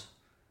drums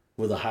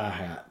with a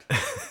hi-hat.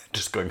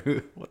 Just going,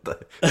 who's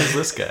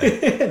this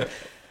guy?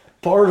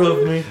 Part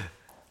of me,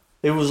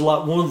 it was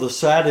like one of the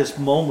saddest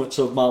moments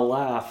of my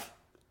life.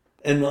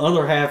 And the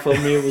other half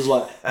of me, it was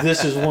like,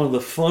 this is one of the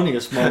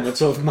funniest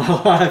moments of my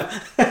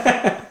life.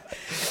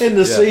 And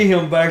to see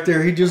him back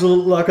there, he just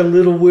looked like a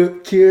little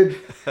whipped kid,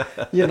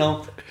 you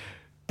know.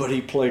 But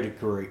he played it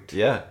great.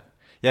 Yeah.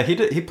 Yeah,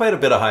 he played a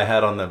bit of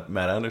hi-hat on the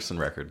Matt Anderson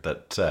record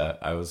that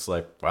I was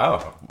like,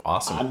 wow,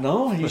 awesome. I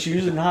know, he's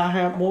using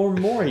hi-hat more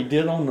and more. He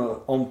did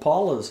on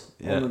Paula's,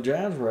 on the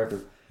jazz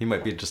record. He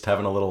might be just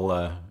having a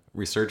little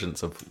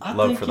resurgence of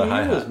love for the hi-hat.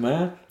 I think he is,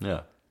 man.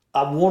 Yeah.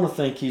 I want to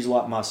think he's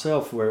like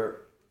myself where,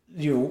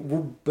 you know,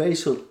 we're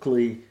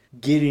basically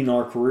getting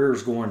our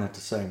careers going at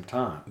the same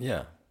time.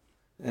 Yeah.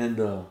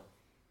 And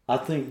I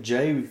think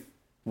Jay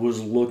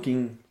was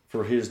looking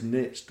for his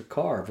niche to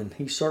carve, and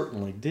he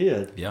certainly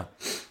did. Yeah.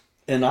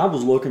 And I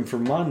was looking for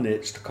my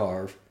niche to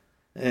carve,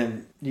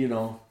 and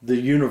the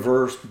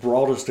universe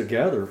brought us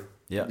together.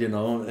 Yeah.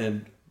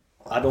 And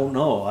I don't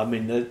know. I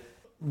mean,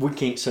 we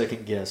can't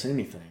second guess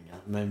anything.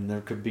 I mean,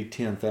 there could be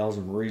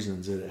 10,000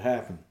 reasons that it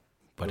happened,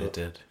 But it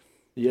did.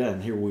 Yeah,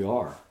 and here we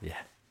are. Yeah.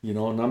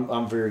 And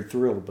I'm very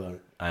thrilled about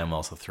it. I am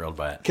also thrilled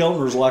by it.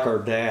 Keltner's like our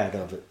dad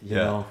of it. You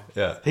know.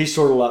 Yeah. He's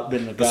sort of like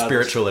been the guy.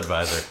 Spiritual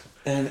advisor.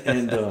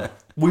 And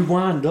we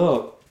wind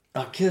up,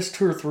 I guess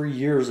 2 or 3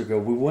 years ago,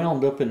 we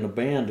wound up in the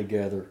band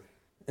together.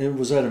 And it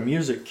was at a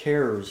Music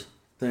Cares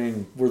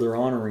thing where they're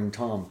honoring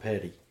Tom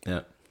Petty.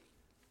 Yeah.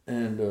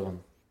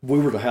 And we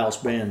were the house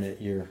band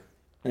that year.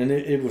 And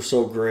it was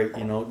so great.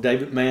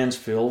 David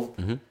Mansfield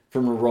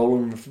from the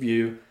Rolling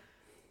Review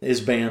is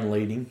band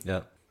leading.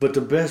 Yeah. But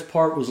the best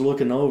part was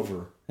looking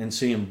over and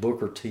seeing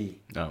Booker T.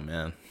 Oh,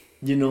 man.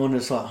 And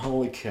it's like,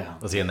 holy cow.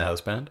 Was he in the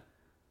house band?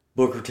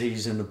 Booker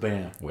T's in the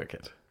band.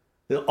 Wicked.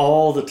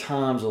 All the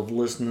times of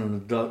listening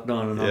to Duck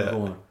Dunn, and I'm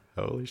going,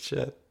 holy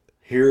shit.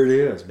 Here it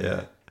is, man.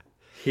 Yeah.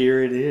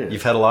 Here it is.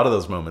 You've had a lot of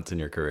those moments in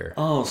your career.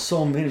 Oh,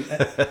 so many.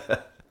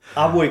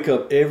 I wake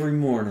up every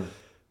morning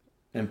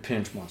and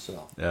pinch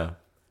myself. Yeah.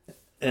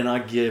 And I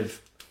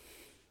give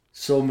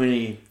so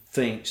many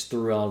thanks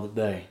throughout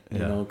the day,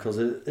 because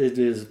it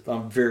is,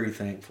 I'm very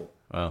thankful.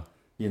 Wow.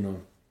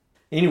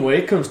 Anyway,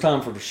 it comes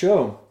time for the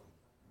show,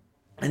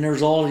 and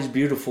there's all these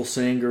beautiful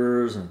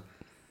singers,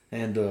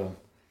 and the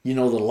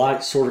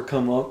lights sort of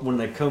come up. When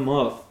they come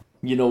up,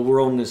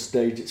 we're on this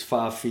stage, it's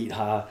 5 feet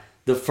high.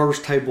 The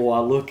first table I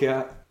look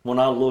at, when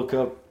I look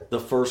up, the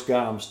first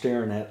guy I'm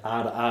staring at,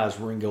 eye to eye, is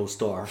Ringo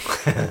Starr.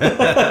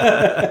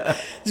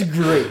 It's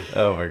great.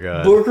 Oh, my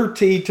God. Booker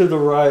T to the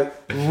right,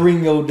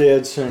 Ringo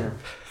dead center.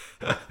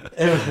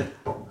 And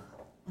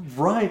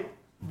right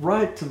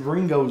to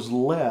Ringo's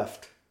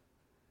left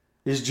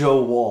is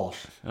Joe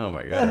Walsh. Oh,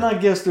 my God. And I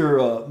guess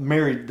they're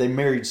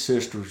married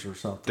sisters or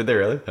something. Did they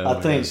really? Oh,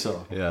 I think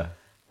so. Yeah.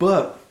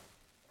 But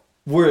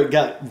where it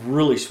got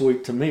really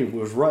sweet to me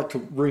was right to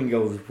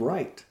Ringo's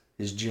right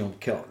is Jim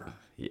Keltner.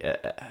 Yeah.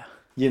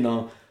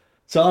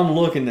 So I'm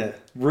looking at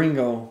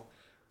Ringo,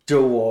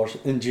 Joe Walsh,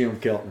 and Jim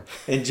Keltner.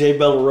 And Jay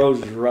Bella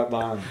Rose is right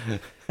behind me.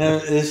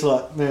 And it's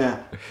like,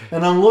 man.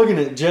 And I'm looking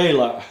at Jay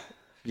like,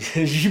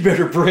 you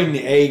better bring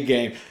the A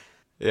game.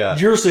 Yeah.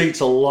 Your seat's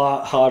a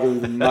lot hotter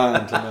than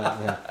mine tonight,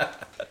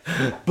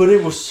 man. But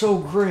it was so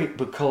great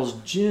because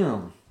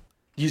Jim,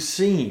 you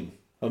see him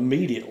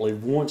immediately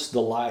once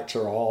the lights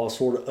are all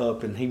sort of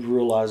up and he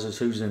realizes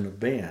who's in the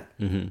band.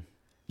 Mm-hmm.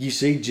 You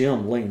see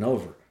Jim lean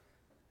over.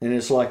 And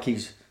it's like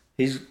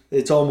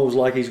it's almost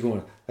like he's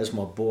going, that's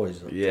my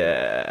boys.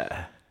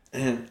 Yeah.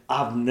 And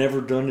I've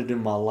never done it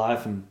in my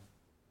life and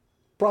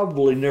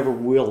probably never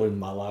will in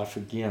my life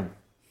again.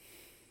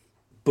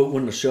 But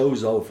when the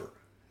show's over,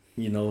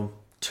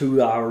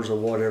 2 hours or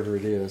whatever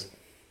it is,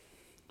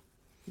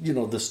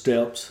 the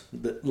steps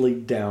that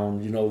lead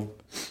down,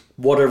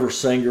 whatever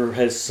singer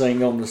has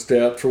sang on the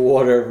steps or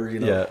whatever,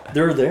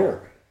 they're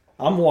there.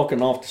 I'm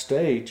walking off the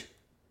stage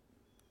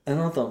and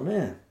I thought,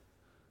 man,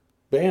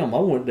 bam, I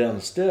went down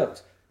the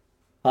steps.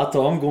 I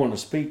thought I'm going to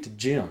speak to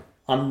Jim.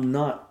 I'm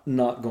not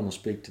going to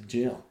speak to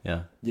Jim.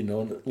 Yeah.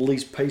 And at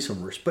least pay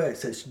some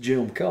respect. That's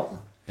Jim Keltner.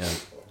 Yeah.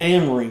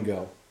 And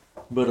Ringo.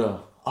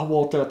 But I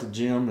walked out to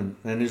Jim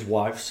and his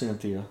wife,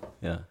 Cynthia.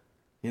 Yeah.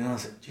 I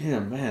said,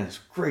 Jim, man, it's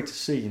great to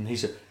see you. And he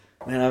said,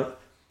 man,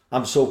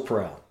 I'm so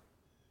proud.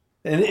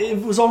 And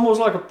it was almost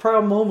like a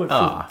proud moment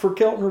for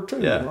Keltner, too.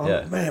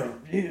 Yeah,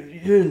 Man,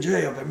 you and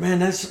Jay, man,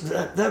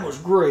 that was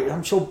great.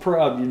 I'm so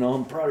proud,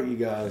 I'm proud of you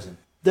guys. And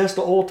that's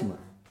the ultimate.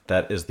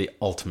 That is the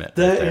ultimate.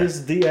 That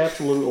is the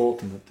absolute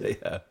ultimate.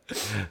 Yeah.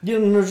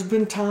 There's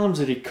been times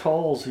that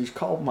he's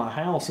called my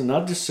house, and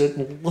I just sit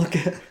and look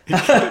at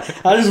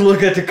I just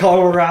look at the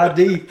caller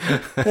ID.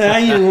 I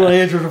ain't even going to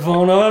answer the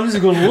phone. I'm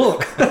just going to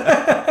look.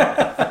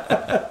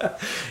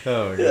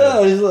 Oh, God.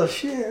 Yeah, he's like,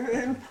 shit,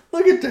 man,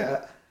 look at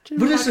that.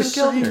 But it's the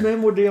same,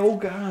 man, with the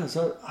old guys.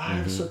 I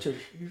have such a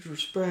huge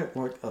respect.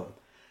 Like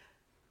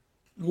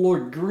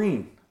Lloyd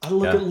Green. I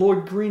look at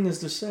Lloyd Green as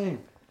the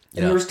same.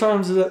 And there's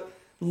times that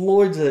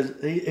Lloyd says,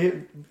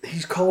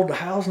 he's called the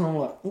house, and I'm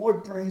like,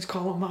 Lloyd Green's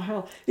calling my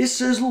house. It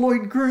says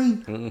Lloyd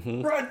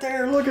Green right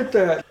there. Look at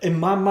that. In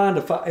my mind,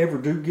 if I ever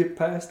do get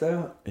passed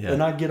out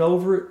and I get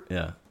over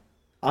it,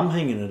 I'm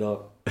hanging it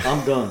up.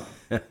 I'm done.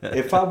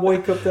 If I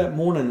wake up that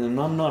morning and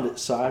I'm not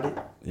excited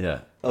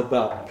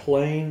about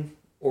playing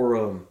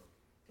or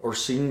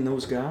seeing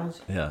those guys,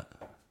 I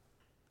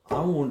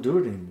don't want to do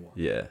it anymore.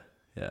 Yeah.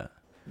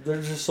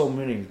 There's just so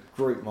many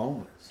great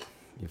moments.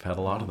 You've had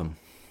a lot of them.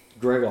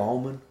 Greg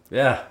Allman.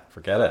 Yeah,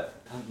 forget it.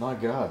 Oh, my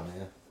God,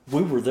 man.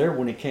 We were there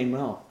when he came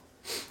out.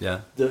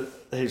 Yeah.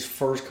 His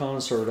first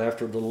concert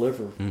after the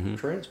liver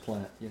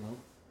transplant,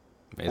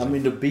 Amazing. I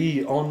mean, to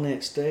be on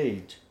that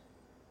stage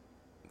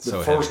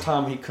the first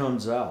time he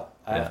comes out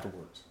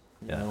afterwards,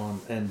 you know,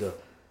 and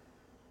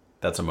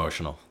that's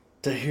emotional.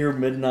 To hear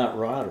Midnight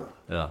Rider.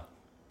 Yeah.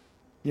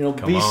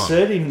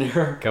 Sitting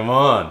there. Come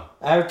on.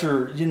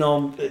 after,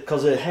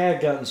 because it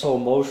had gotten so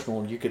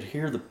emotional, and you could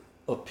hear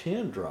a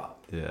pin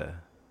drop. Yeah.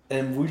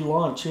 And we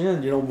launch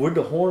in, with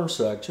the horn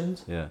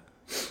sections. Yeah.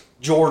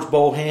 George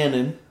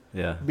Bohannon,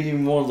 yeah,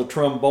 being one of the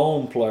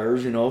trombone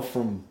players,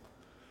 from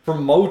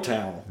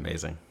Motown.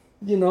 Amazing.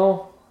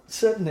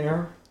 Sitting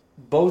there,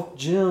 both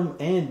Jim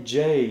and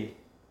Jay,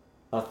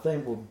 I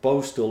think, were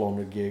both still on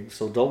the gig,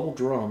 so double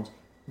drums.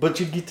 But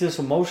you get this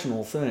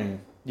emotional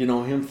thing,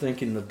 him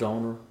thinking the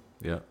donor,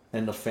 yeah,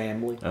 and the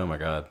family. Oh my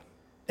God.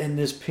 And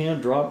this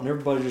pin dropped, and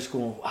everybody just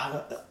going,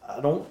 I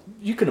don't.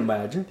 You can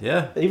imagine.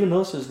 Yeah. Even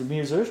us as the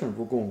musicians,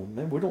 we're going,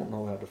 man, we don't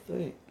know how to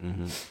think.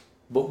 Mm-hmm.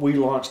 But we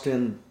launched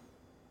in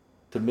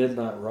to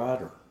Midnight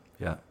Rider.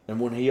 Yeah. And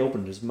when he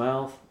opened his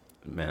mouth,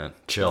 man,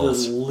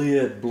 chills. The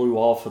lid blew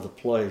off of the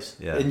place.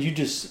 Yeah. And you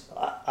just,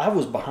 I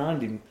was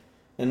behind him,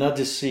 and I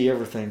just see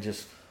everything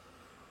just.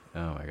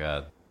 Oh my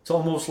God. It's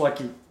almost like,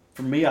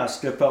 for me, I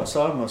step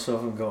outside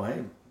myself and go,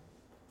 hey.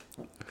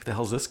 Who the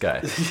hell's this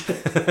guy?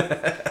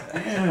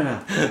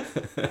 Yeah.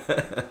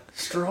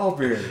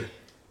 Strawberry.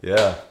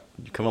 Yeah.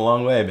 You come a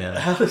long way, man.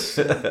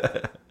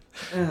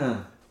 Yeah.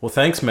 Well,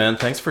 thanks, man.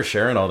 Thanks for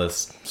sharing all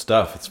this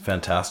stuff. It's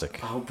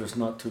fantastic. I hope there's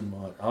not too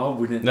much. I hope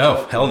we didn't.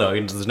 No, hell no.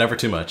 There's never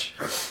too much.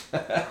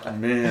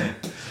 Man.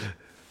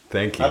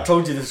 Thank you. I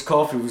told you this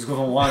coffee was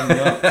going to wind me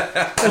up.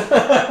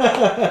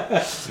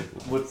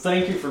 Well,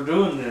 thank you for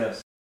doing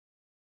this.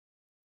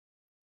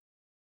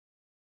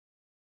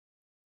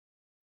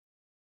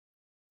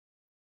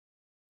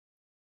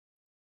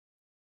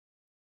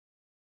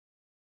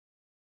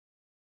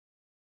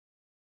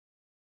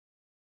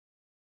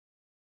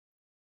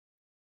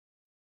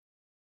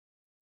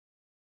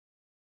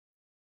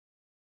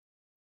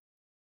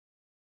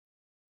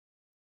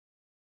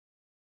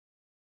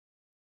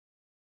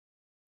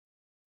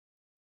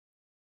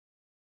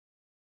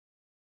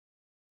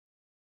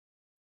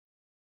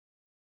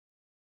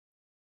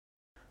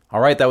 All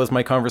right, that was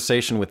my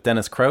conversation with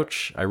Dennis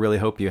Crouch. I really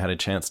hope you had a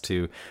chance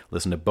to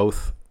listen to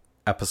both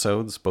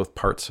episodes, both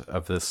parts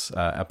of this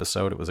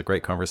episode. It was a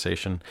great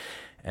conversation,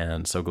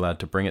 and so glad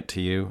to bring it to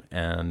you.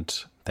 And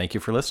thank you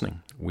for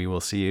listening. We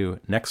will see you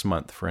next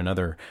month for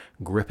another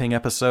gripping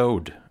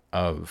episode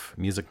of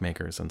Music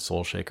Makers and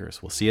Soul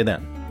Shakers. We'll see you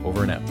then.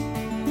 Over and out.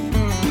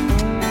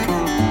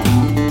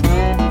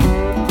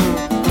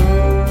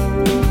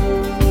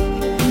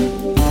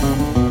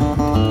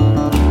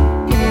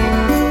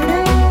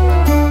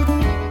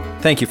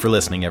 Thank you for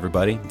listening,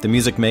 everybody. The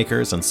Music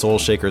Makers and Soul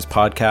Shakers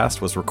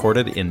podcast was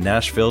recorded in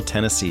Nashville,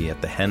 Tennessee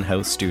at the Hen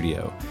House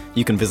Studio.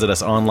 You can visit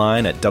us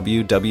online at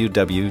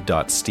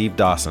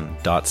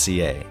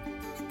www.stevedawson.ca.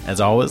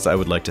 As always, I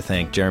would like to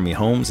thank Jeremy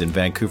Holmes in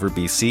Vancouver,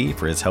 BC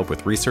for his help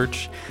with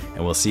research,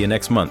 and we'll see you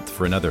next month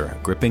for another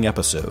gripping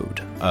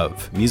episode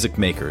of Music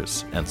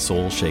Makers and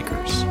Soul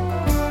Shakers.